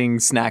cost-cutting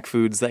snack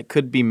foods that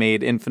could be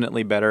made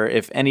infinitely better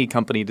if any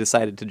company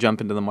decided to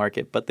jump into the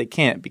market, but they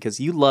can't because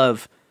you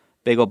love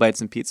Bagel Bites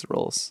and pizza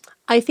rolls.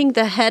 I think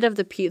the head of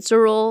the pizza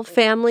roll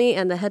family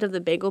and the head of the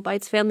Bagel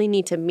Bites family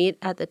need to meet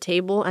at the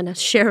table and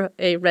share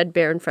a Red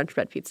Baron French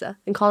bread pizza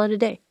and call it a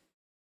day.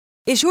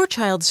 Is your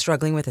child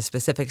struggling with a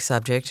specific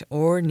subject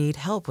or need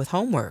help with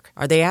homework?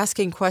 Are they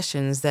asking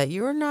questions that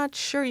you're not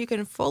sure you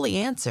can fully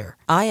answer?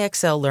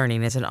 IXL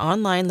Learning is an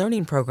online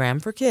learning program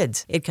for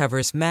kids. It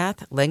covers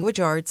math, language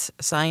arts,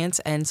 science,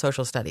 and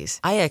social studies.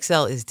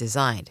 IXL is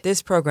designed.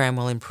 This program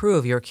will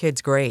improve your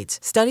kids' grades.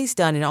 Studies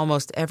done in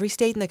almost every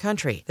state in the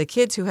country. The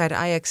kids who had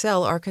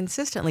IXL are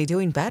consistently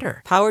doing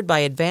better. Powered by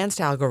advanced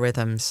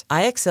algorithms,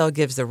 IXL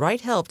gives the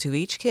right help to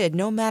each kid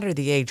no matter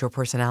the age or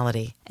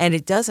personality. And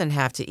it doesn't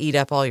have to eat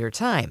up all your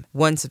time.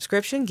 One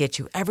subscription gets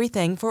you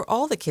everything for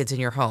all the kids in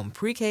your home,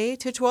 pre-K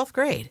to 12th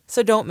grade.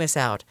 So don't miss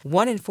out.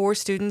 1 in 4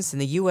 students in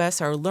the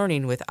U.S. are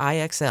learning with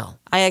IXL.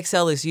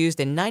 IXL is used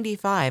in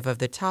 95 of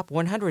the top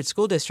 100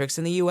 school districts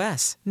in the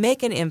U.S.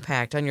 Make an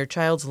impact on your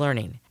child's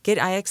learning Get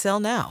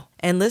IXL now.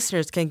 And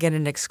listeners can get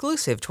an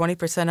exclusive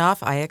 20% off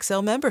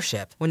IXL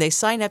membership when they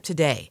sign up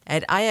today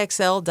at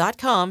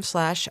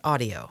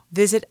IXL.com/audio.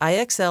 Visit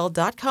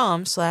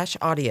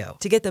IXL.com/audio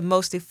to get the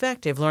most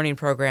effective learning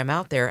program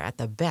out there at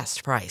the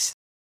best price.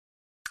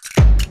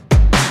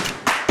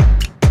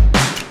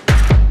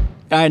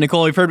 All right,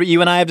 Nicole, we've heard what you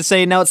and I have to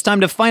say. Now it's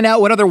time to find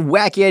out what other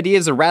wacky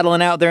ideas are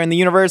rattling out there in the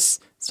universe.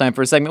 It's time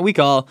for a segment we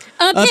call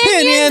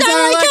Opinions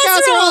Are Like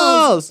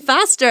Casseroles!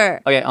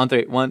 Faster. Okay, on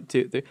 3. 1,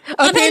 2, 3.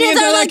 Opinions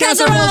Are Like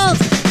Casseroles!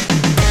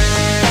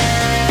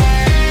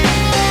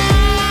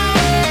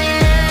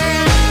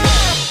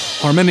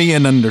 Harmony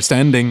and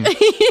understanding.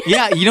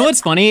 Yeah, you know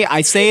what's funny?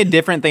 I say a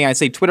different thing. I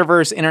say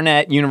Twitterverse,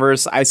 internet,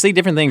 universe. I say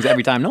different things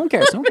every time. No one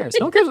cares. No one cares.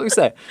 No one cares what we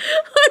say.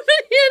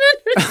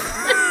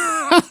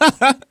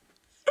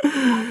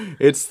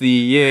 It's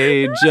the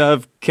age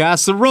of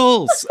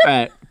casseroles. All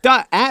right.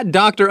 At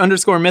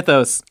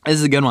Dr_Mythos. This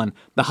is a good one.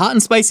 The hot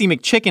and spicy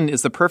McChicken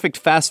is the perfect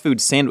fast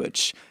food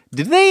sandwich.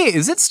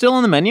 Is it still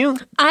on the menu?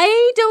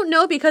 I don't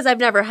know because I've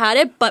never had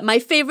it, but my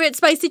favorite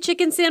spicy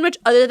chicken sandwich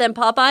other than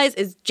Popeyes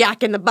is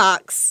Jack in the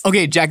Box.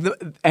 Okay,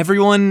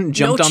 everyone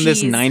jumped on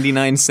this cheese.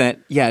 99-cent.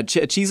 Yeah,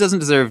 cheese doesn't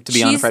deserve to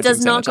be on a fried chicken Cheese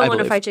does sandwich. not go on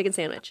a fried chicken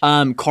sandwich.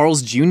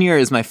 Carl's Jr.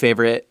 is my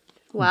favorite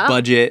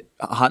budget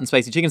hot and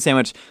spicy chicken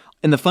sandwich.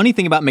 And the funny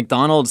thing about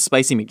McDonald's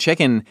Spicy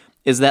McChicken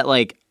is that,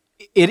 like,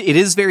 it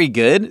is very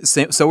good.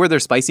 So were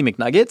their Spicy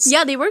McNuggets.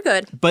 Yeah, they were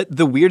good. But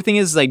the weird thing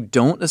is I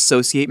don't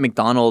associate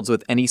McDonald's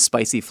with any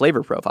spicy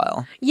flavor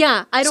profile.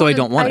 Yeah, I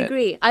don't want it. I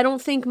agree. I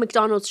don't think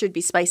McDonald's should be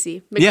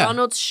spicy.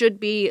 McDonald's should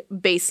be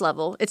base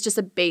level. It's just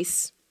a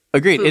base.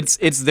 Agreed.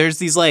 Food. There's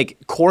these like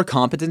core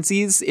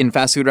competencies in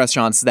fast food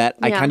restaurants that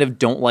I kind of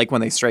don't like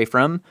when they stray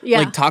from. Yeah.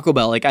 Like Taco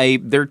Bell,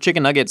 their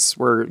chicken nuggets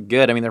were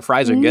good. I mean, their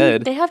fries are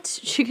good. They have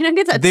chicken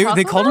nuggets at Taco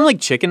They called them Bell?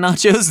 like chicken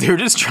nachos. They were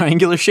just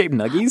triangular shaped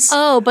nuggies.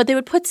 Oh, but they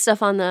would put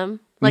stuff on them.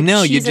 Like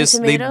no, cheese you just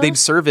and tomato? they'd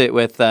serve it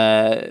with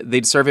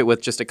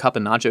just a cup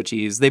of nacho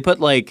cheese. They put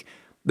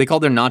they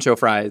called their nacho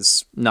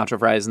fries, and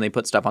they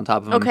put stuff on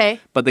top of them. Okay.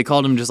 But they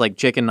called them just like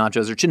chicken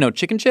nachos or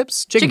chicken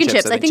chips. Chicken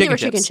chips. I think they were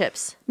chicken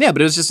chips. Yeah,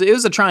 but it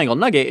was a triangle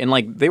nugget, and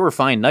like they were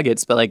fine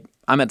nuggets. But like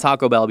I'm at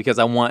Taco Bell because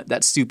I want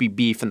that soupy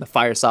beef and the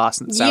fire sauce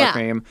and the sour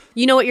cream.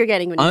 You know what you're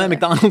getting when you I'm go at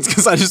there. McDonald's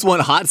because I just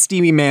want hot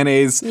steamy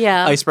mayonnaise,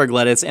 Yeah. iceberg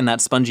lettuce, and that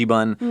spongy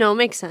bun. No,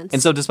 makes sense.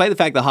 And so, despite the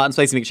fact the hot and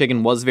spicy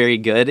McChicken was very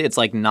good, it's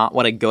like not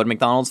what I go to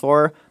McDonald's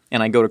for,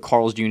 and I go to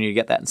Carl's Jr. to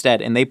get that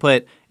instead. And they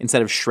put,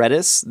 instead of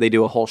shreddis, they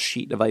do a whole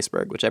sheet of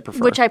iceberg, which I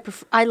prefer.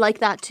 I like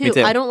that too. Me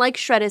too. I don't like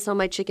shreddis on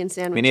my chicken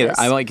sandwiches. Me neither.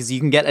 I like because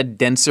you can get a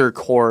denser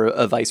core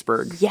of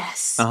iceberg.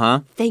 Yes.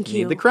 Thank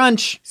you. Need the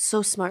crunch.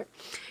 So smart.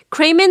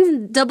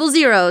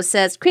 Crayman00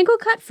 says crinkle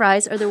cut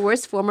fries are the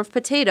worst form of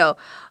potato.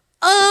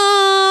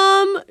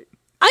 I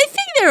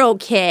think they're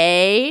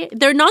okay.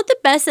 They're not the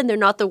best and they're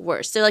not the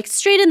worst. They're like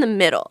straight in the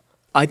middle.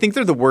 I think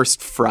they're the worst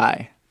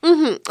fry.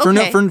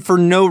 Okay. For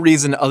no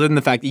reason other than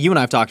the fact that you and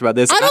I have talked about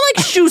this. I don't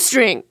like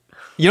shoestring.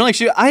 You don't like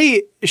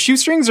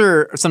shoestrings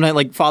are sometimes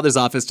like Father's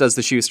Office does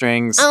the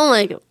shoestrings. I don't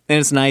like them. And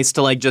it's nice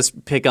to like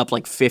just pick up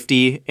like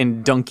 50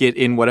 and dunk it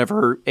in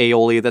whatever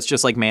aioli that's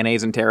just like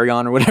mayonnaise and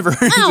tarragon or whatever.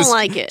 I don't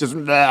like it.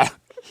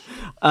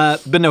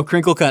 But no,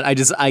 crinkle cut,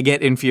 I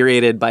get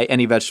infuriated by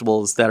any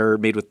vegetables that are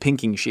made with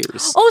pinking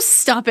shears. Oh,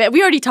 stop it.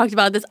 We already talked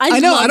about this. I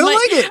know, I don't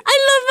like it. I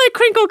love my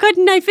crinkle cut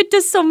knife. It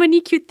does so many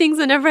cute things.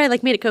 Whenever I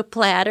like made a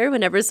platter,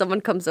 whenever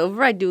someone comes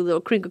over, I do a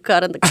little crinkle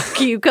cut on the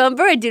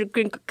cucumber. I do a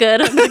crinkle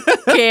cut on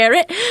the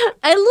carrot.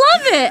 I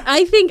love it.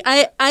 I think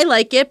I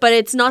like it, but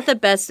it's not the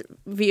best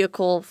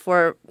vehicle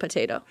for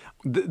potato.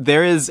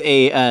 There is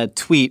a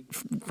tweet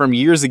from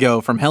years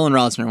ago from Helen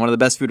Rosner, one of the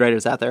best food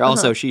writers out there.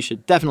 Also, she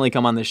should definitely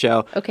come on the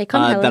show. Okay,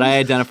 come Helen. That I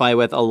identify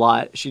with a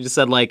lot. She just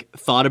said, like,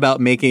 thought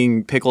about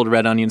making pickled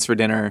red onions for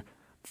dinner,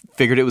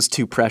 figured it was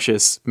too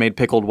precious, made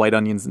pickled white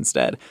onions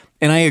instead.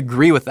 And I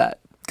agree with that.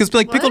 Because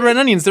like pickled red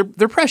onions,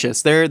 they're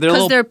precious. They're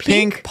little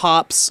pink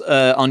pops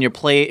on your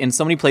plate, and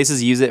so many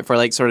places use it for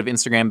like sort of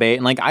Instagram bait,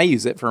 and like I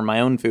use it for my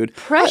own food.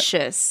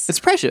 Precious. It's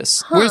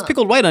precious. Whereas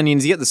pickled white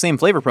onions, you get the same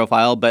flavor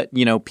profile, but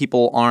you know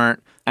people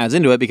aren't as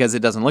into it because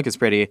it doesn't look as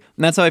pretty. And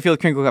that's how I feel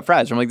with crinkle cut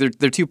fries. I'm like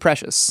they're too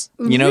precious.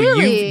 You know,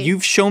 Really?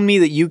 you've shown me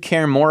that you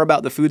care more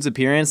about the food's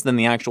appearance than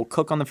the actual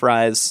cook on the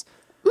fries.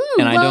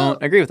 And I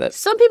don't agree with it.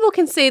 Some people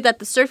can say that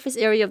the surface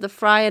area of the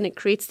fry and it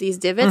creates these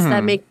divots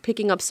that make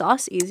picking up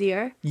sauce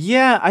easier.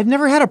 Yeah, I've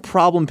never had a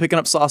problem picking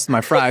up sauce in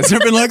my fries.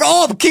 I've been like,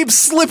 oh, it keeps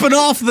slipping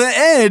off the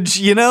edge,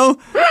 you know?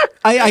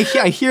 I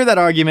hear that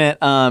argument,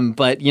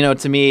 but you know,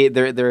 to me,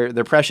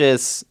 they're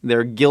precious.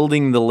 They're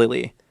gilding the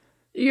lily.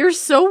 You're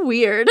so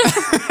weird.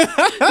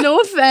 No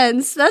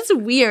offense. That's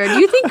weird.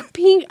 You think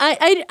pink...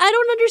 I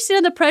don't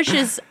understand the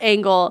precious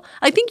angle.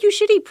 I think you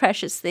should eat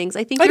precious things.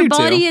 I think your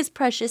body is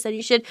precious and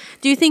you should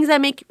do things that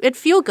make it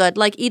feel good,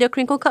 like eat a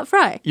crinkle cut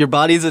fry. Your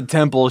body's a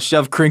temple.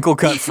 Shove crinkle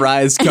cut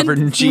fries covered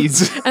in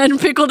cheese. And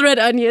pickled red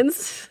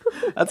onions.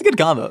 That's a good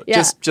combo.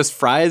 Yeah. Just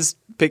fries,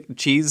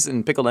 cheese,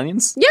 and pickled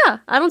onions? Yeah,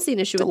 I don't see an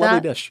issue with lovely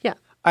that. dish. Yeah.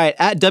 All right,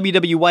 at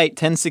WW White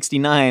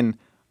 1069,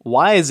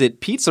 Why is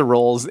it pizza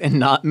rolls and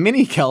not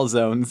mini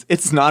calzones?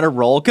 It's not a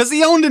roll because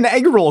he owned an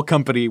egg roll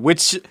company,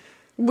 which...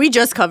 We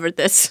just covered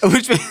this.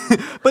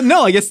 But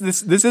no, I guess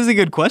this is a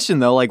good question,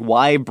 though. Like,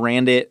 why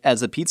brand it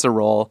as a pizza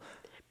roll?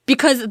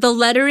 Because the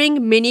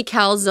lettering mini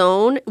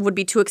calzone would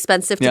be too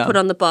expensive to put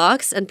on the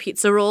box, and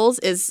pizza rolls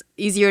is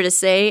easier to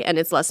say, and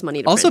it's less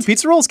money to Also, print.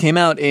 pizza rolls came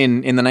out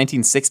in the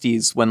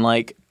 1960s when,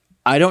 like,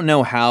 I don't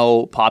know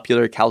how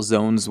popular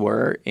calzones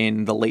were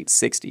in the late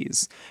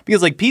 60s.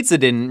 Because, like, pizza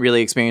didn't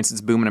really experience its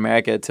boom in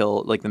America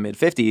till, like, the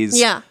mid-50s.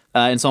 Yeah.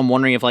 And so I'm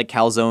wondering if, like,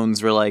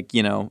 calzones were, like,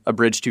 you know, a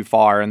bridge too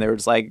far, and they were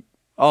just like,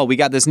 oh, we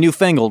got this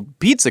newfangled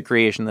pizza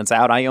creation that's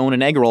out. I own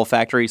an egg roll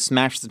factory.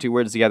 Smash the two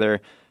words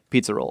together.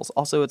 Pizza rolls.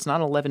 Also, it's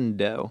not 11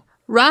 dough.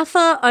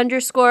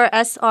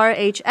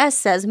 Rafa_SRHS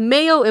says,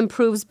 mayo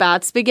improves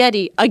bad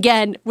spaghetti.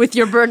 Again, with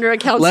your burner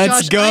accounts,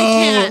 Let's Josh. go. I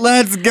can't.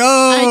 Let's go.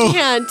 I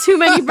can't. Too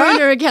many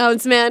burner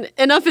accounts, man.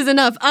 Enough is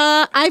enough.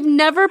 I've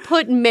never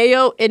put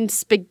mayo in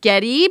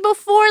spaghetti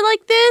before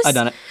like this. I've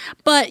done it.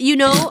 But, you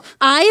know,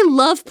 I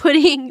love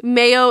putting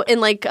mayo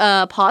in, like,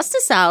 pasta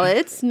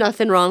salads.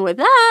 Nothing wrong with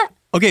that.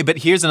 Okay, but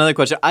here's another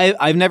question.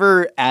 I've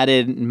never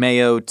added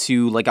mayo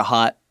to like a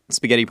hot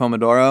spaghetti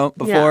pomodoro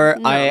before.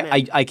 Yeah, no,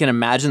 I can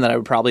imagine that I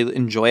would probably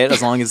enjoy it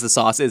as long as the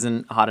sauce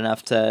isn't hot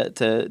enough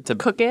to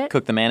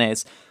cook the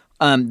mayonnaise.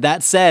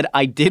 That said,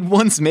 I did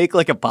once make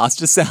like a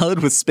pasta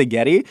salad with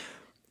spaghetti,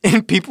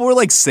 and people were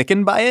like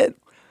sickened by it.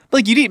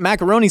 Like, you'd eat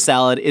macaroni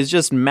salad is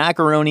just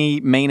macaroni,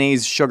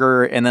 mayonnaise,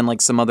 sugar, and then like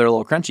some other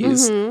little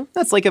crunchies. Mm-hmm.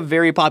 That's like a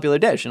very popular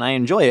dish, and I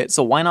enjoy it.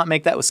 So why not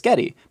make that with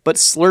spaghetti? But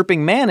slurping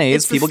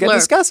mayonnaise, people get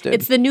disgusted.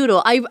 It's the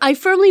noodle. I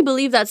firmly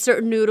believe that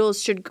certain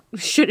noodles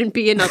shouldn't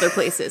be in other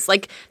places.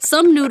 Like,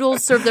 some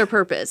noodles serve their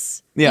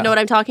purpose. Yeah. You know what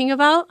I'm talking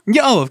about?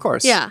 Yeah, oh, of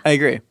course. Yeah. I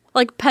agree.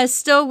 Like,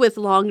 pesto with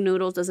long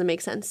noodles doesn't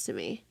make sense to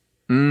me.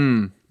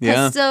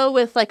 Yeah. Pesto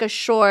with like a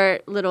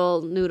short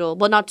little noodle.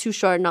 Well, not too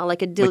short, not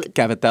like a like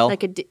cavatello?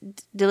 like a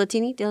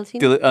dilatini?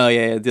 Oh,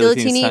 yeah.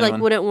 Dilatini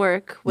like wouldn't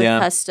work with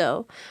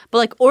pesto. But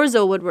like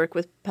orzo would work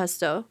with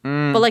pesto.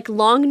 But like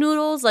long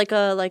noodles, like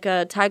a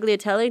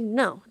tagliatelle,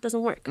 no, it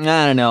doesn't work.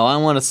 I don't know. I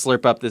want to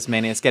slurp up this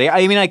mayonnaise spaghetti.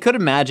 I mean, I could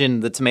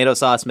imagine the tomato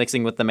sauce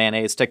mixing with the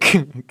mayonnaise to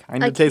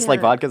kind of taste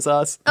like vodka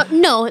sauce.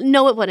 No, it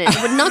wouldn't.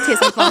 It would not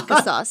taste like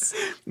vodka sauce.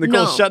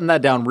 Nicole's shutting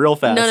that down real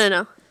fast.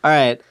 No. All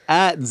right,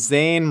 at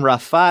Zain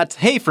Rafat.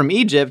 Hey, from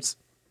Egypt.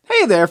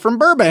 Hey there, from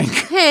Burbank.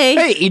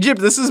 Hey, Egypt,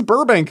 this is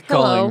Burbank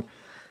Hello.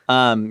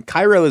 calling.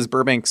 Cairo is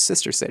Burbank's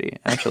sister city,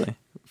 actually.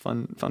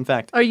 Fun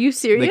fact. Are you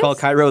serious? They call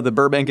Cairo the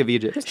Burbank of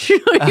Egypt.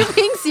 Are you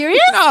being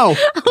serious? No.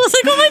 I was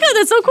like, oh my God,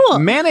 that's so cool.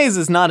 Mayonnaise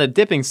is not a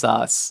dipping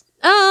sauce.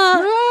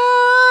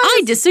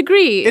 I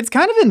disagree. It's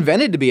kind of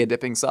invented to be a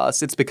dipping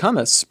sauce. It's become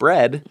a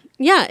spread.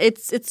 Yeah,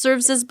 it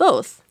serves as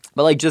both.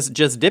 But like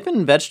just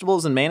dipping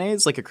vegetables in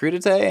mayonnaise like a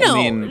crudité? No,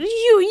 I mean,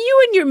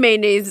 you and your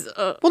mayonnaise.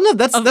 Well, no,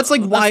 that's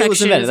like why it was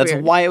invented. That's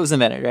weird. why it was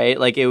invented, right?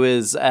 Like it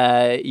was.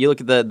 You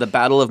look at the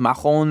Battle of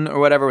Mahon or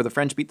whatever, where the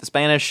French beat the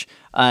Spanish,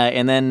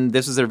 and then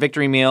this was their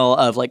victory meal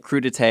of like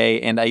crudité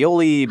and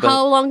aioli. But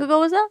how long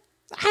ago was that?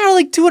 I don't know,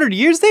 like 200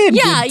 years. They had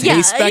good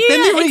taste back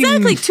then. They were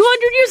exactly. eating...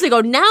 200 years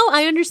ago. Now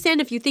I understand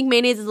if you think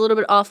mayonnaise is a little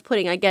bit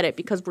off-putting. I get it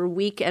because we're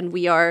weak and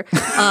we are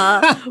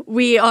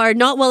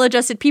not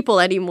well-adjusted people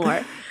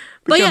anymore.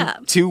 But yeah,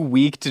 too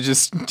weak to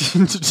just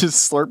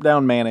slurp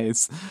down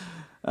mayonnaise.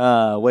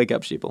 Wake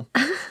up, sheeple.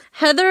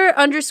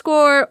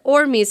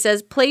 Heather_Orme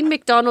says plain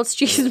McDonald's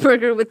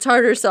cheeseburger with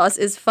tartar sauce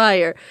is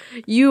fire.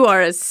 You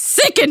are a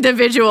sick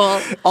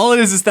individual. All it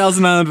is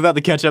Thousand Island without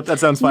the ketchup. That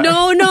sounds fire.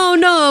 No.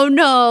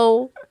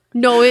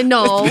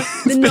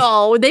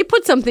 No. They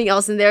put something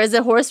else in there. Is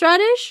it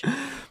horseradish?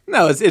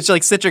 No, it's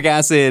like citric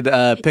acid,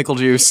 pickle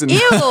juice, and,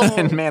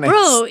 and mayonnaise.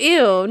 Bro,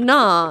 ew,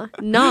 nah,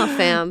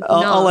 fam.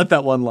 I'll let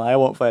that one lie. I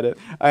won't fight it.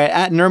 All right,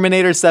 at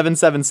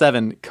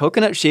Nerminator777,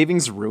 coconut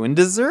shavings ruin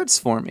desserts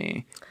for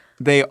me.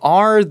 They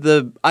are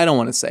I don't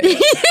want to say it. They're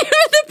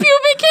the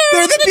pubic hair.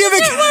 They're the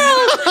pubic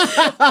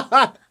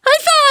hair. High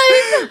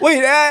five.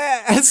 Wait,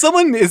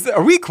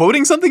 are we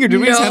quoting something or do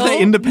we just have that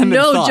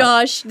independent thought? No,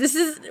 Josh,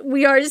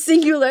 we are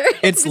singular.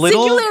 It's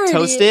little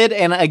toasted,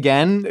 and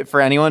again, for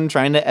anyone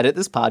trying to edit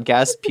this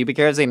podcast, pubic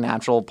hair is a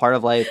natural part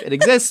of life. It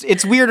exists.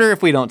 It's weirder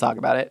if we don't talk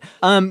about it.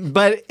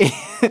 But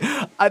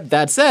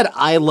that said,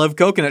 I love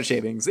coconut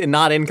shavings, and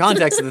not in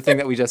context of the thing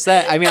that we just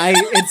said. I mean,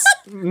 it's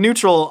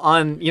neutral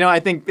on, I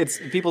think it's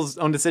people's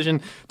own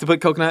decision to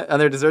put coconut on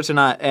their desserts or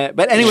not.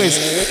 But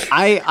anyways,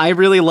 I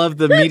really love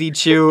the meaty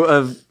chew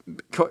of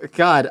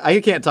God,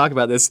 I can't talk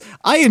about this.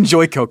 I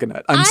enjoy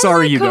coconut. I'm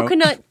sorry you don't. I like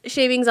coconut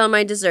shavings on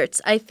my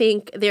desserts. I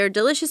think they're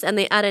delicious and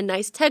they add a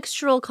nice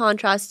textural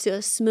contrast to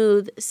a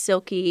smooth,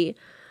 silky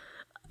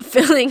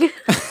filling.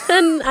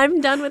 And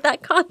I'm done with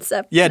that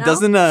concept. Yeah,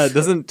 now.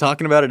 doesn't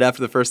talking about it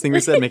after the first thing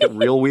we said make it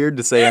real weird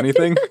to say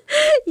anything?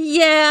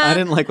 Yeah. I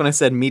didn't like when I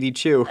said meaty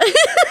chew.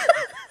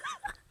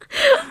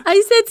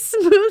 I said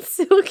smooth,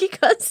 silky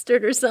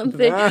custard or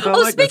something.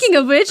 Speaking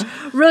of which,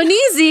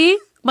 Ronizi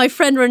My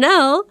friend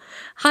Renelle,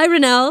 hi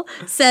Renelle,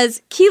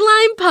 says key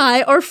lime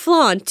pie or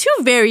flan. 2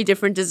 very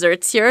different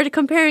desserts here.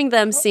 Comparing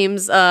them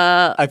seems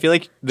I feel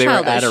like they were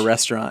at a childish.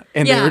 restaurant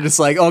and they were just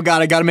like, oh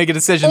God, I got to make a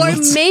decision. Or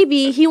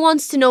maybe he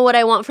wants to know what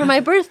I want for my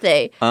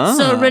birthday.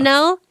 So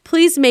Renelle,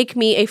 please make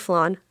me a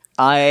flan.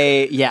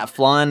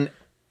 Flan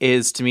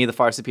is to me the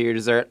far superior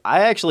dessert.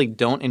 I actually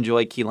don't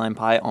enjoy key lime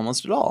pie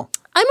almost at all.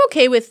 I'm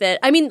okay with it.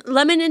 I mean,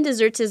 lemon in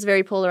desserts is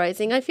very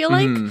polarizing, I feel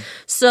like.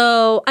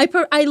 So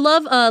I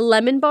love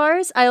lemon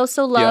bars. I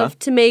also love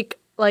to make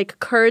like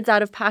curds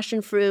out of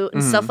passion fruit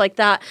and stuff like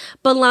that.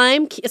 But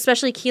lime,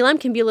 especially key lime,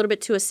 can be a little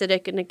bit too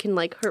acidic and it can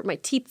like hurt my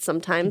teeth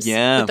sometimes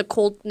with the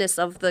coldness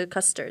of the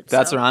custard.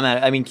 That's where I'm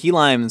at. I mean, key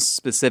limes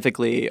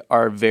specifically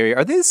are they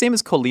the same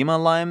as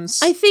Colima limes?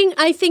 I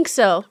think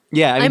so.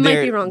 Yeah, I mean,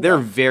 might be wrong. They're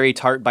though. very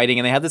tart biting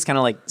and they have this kind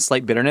of like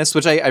slight bitterness,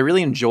 which I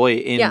really enjoy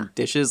in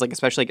dishes, like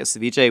especially like a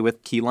ceviche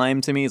with key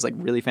lime to me is like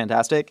really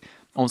fantastic.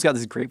 Almost got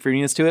this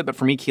grapefruitiness to it, but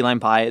for me, key lime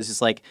pie is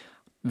just like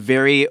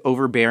very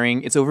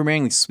overbearing. It's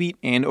overbearingly sweet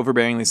and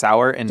overbearingly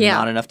sour and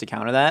not enough to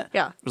counter that.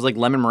 Yeah. It was like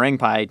lemon meringue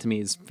pie to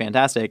me is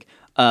fantastic.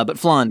 But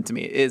flan to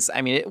me is,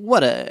 I mean,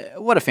 what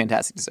a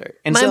fantastic dessert.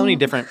 And so many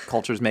different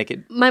cultures make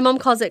it. My mom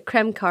calls it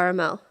creme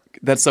caramel.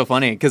 That's so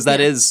funny because that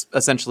is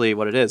essentially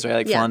what it is, right?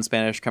 Like flan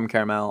Spanish, creme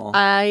caramel.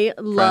 I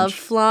love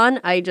French.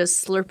 flan. I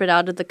just slurp it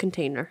out of the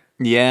container.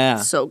 Yeah.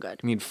 So good.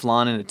 I need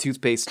flan in a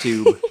toothpaste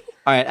tube.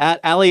 All right,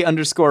 at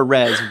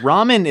Ali_Rez,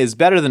 ramen is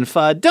better than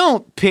pho.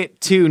 Don't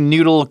pit 2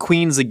 noodle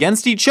queens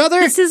against each other.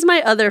 This is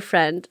my other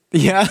friend.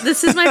 Yeah.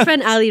 This is my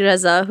friend Ali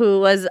Reza,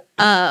 who was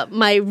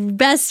my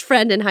best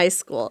friend in high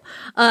school.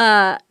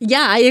 I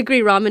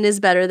agree ramen is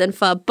better than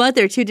pho, but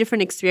they're 2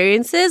 different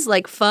experiences.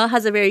 Like pho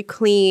has a very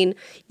clean,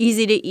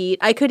 easy to eat.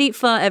 I could eat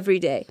pho every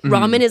day.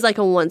 Ramen is like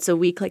a once a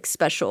week like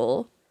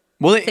special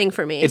thing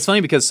for me. It's funny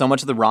because so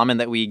much of the ramen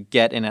that we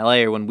get in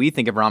LA, or when we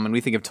think of ramen,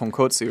 we think of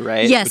tonkotsu,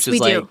 right? Yes, which is we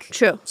do. like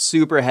True.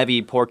 super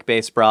heavy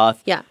pork-based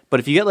broth. Yeah. But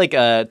if you get like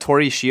a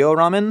tori shio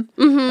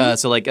ramen,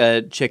 so like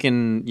a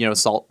chicken,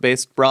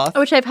 salt-based broth.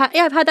 Which I've had.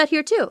 Yeah, I've had that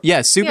here too.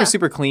 Yeah,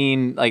 super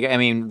clean. Like, I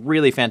mean,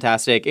 really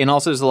fantastic. And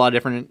also there's a lot of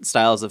different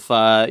styles of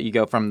pho. You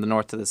go from the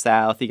north to the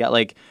south. You got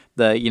like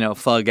the,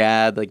 pho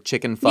gad, like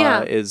chicken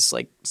pho is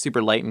like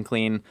super light and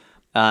clean.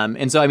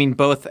 And so, I mean,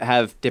 both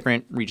have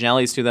different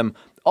regionalities to them.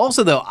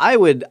 Also, though, I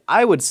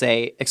would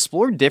say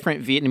explore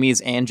different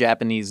Vietnamese and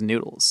Japanese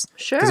noodles.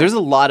 Sure. Because there's a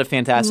lot of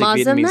fantastic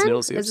Vietnamese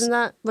noodle soups. Isn't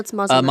that, what's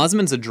mazamen?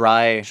 Mazamen's a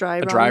dry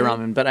ramen.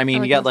 ramen. But I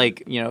mean, you got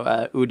like,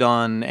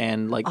 udon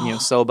and like,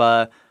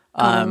 soba.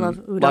 I love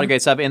udon. A lot of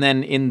great stuff. And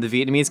then in the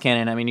Vietnamese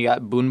canon, I mean, you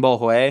got bún bò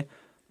Huế.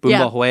 Bún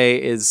bò Huế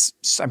is,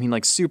 I mean,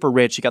 like super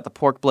rich. You got the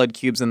pork blood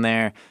cubes in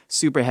there,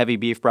 super heavy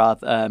beef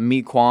broth.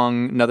 Mi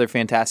Quang, another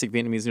fantastic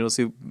Vietnamese noodle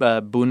soup.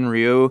 Bún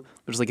riu,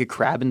 there's like a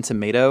crab and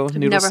tomato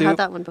noodle soup. Never had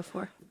that one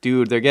before.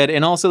 Dude, they're good.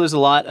 And also there's a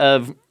lot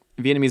of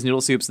Vietnamese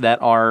noodle soups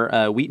that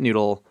are wheat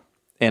noodle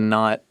and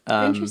not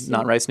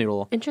rice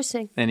noodle.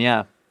 Interesting. And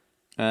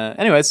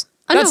anyways,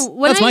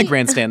 that's my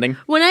grandstanding.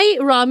 When I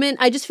eat ramen,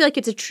 I just feel like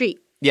it's a treat.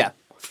 Yeah.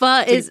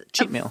 Pho is a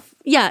cheat meal.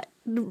 Yeah.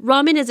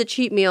 Ramen is a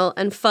cheat meal,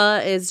 and pho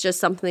is just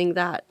something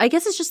that I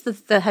guess it's just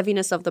the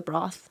heaviness of the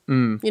broth.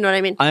 You know what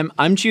I mean?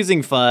 I'm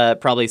choosing pho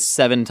probably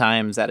 7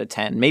 times out of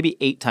 10, maybe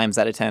 8 times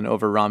out of 10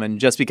 over ramen,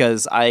 just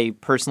because I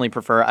personally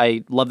prefer.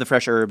 I love the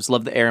fresh herbs,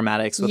 love the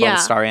aromatics with all the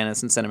star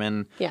anise and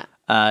cinnamon. Yeah.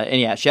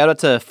 Shout out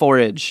to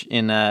Forage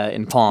in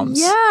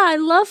Palms. Yeah, I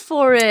love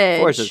Forage.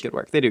 Forage does good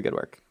work. They do good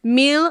work.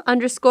 Meal_Messina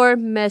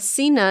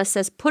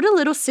says, put a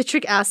little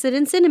citric acid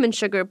and cinnamon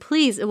sugar,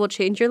 please. It will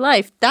change your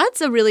life.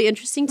 That's a really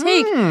interesting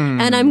take,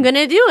 and I'm going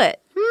to do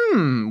it.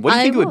 What do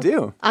you think it would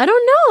do? I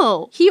don't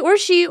know. He or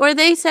she or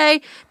they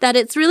say that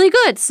it's really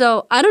good,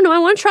 so I don't know. I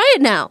want to try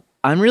it now.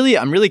 I'm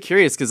really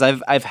curious because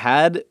I've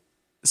had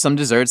some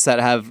desserts that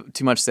have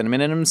too much cinnamon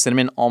in them.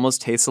 Cinnamon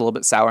almost tastes a little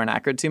bit sour and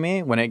acrid to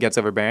me when it gets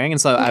overbearing. And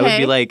so I would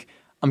be like,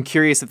 I'm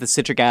curious if the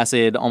citric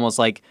acid almost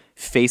like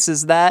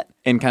faces that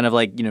and kind of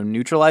like,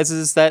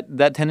 neutralizes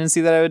that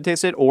tendency that I would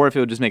taste it, or if it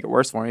would just make it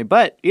worse for me.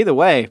 But either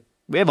way,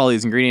 we have all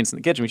these ingredients in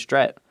the kitchen. We should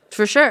try it.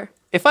 For sure.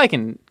 If I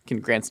can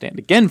grandstand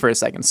again for a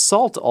second,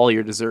 salt all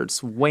your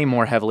desserts way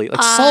more heavily.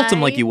 Like salt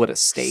them like you would a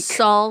steak.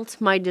 Salt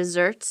my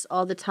desserts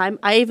all the time.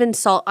 I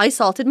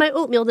salted my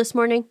oatmeal this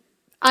morning.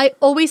 I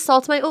always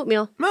salt my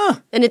oatmeal.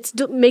 And it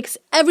makes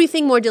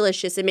everything more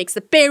delicious. It makes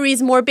the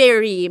berries more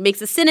berry. It makes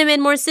the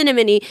cinnamon more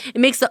cinnamony. It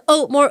makes the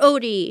oat more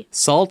oaty.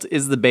 Salt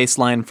is the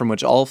baseline from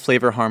which all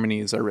flavor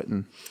harmonies are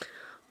written.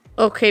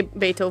 Okay,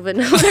 Beethoven.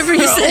 Whatever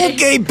you say.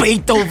 Okay,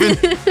 Beethoven.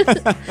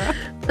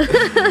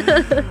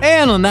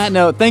 And on that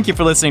note, thank you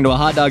for listening to A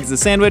Hot Dog is a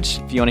Sandwich.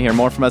 If you want to hear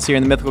more from us here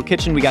in the Mythical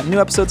Kitchen, we got new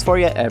episodes for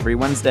you every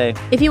Wednesday.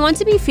 If you want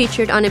to be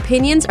featured on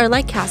Opinions Are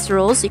Like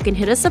Casseroles, you can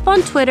hit us up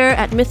on Twitter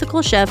at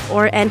Mythical Chef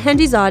or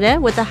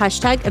Enhandizade with the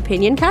hashtag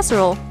Opinion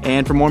Casserole.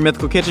 And for more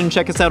Mythical Kitchen,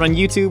 check us out on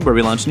YouTube where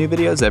we launch new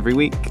videos every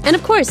week. And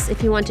of course,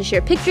 if you want to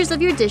share pictures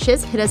of your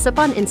dishes, hit us up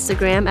on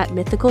Instagram at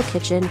Mythical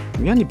Kitchen.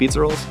 You got any pizza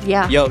rolls?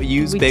 Yeah. Yo,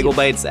 use bagel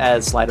bites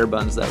as slider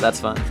buns though. That's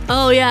fun.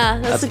 Oh yeah,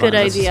 that's a good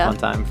fun. idea.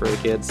 That's fun time for the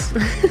kids.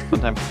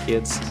 Fun time for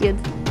kids.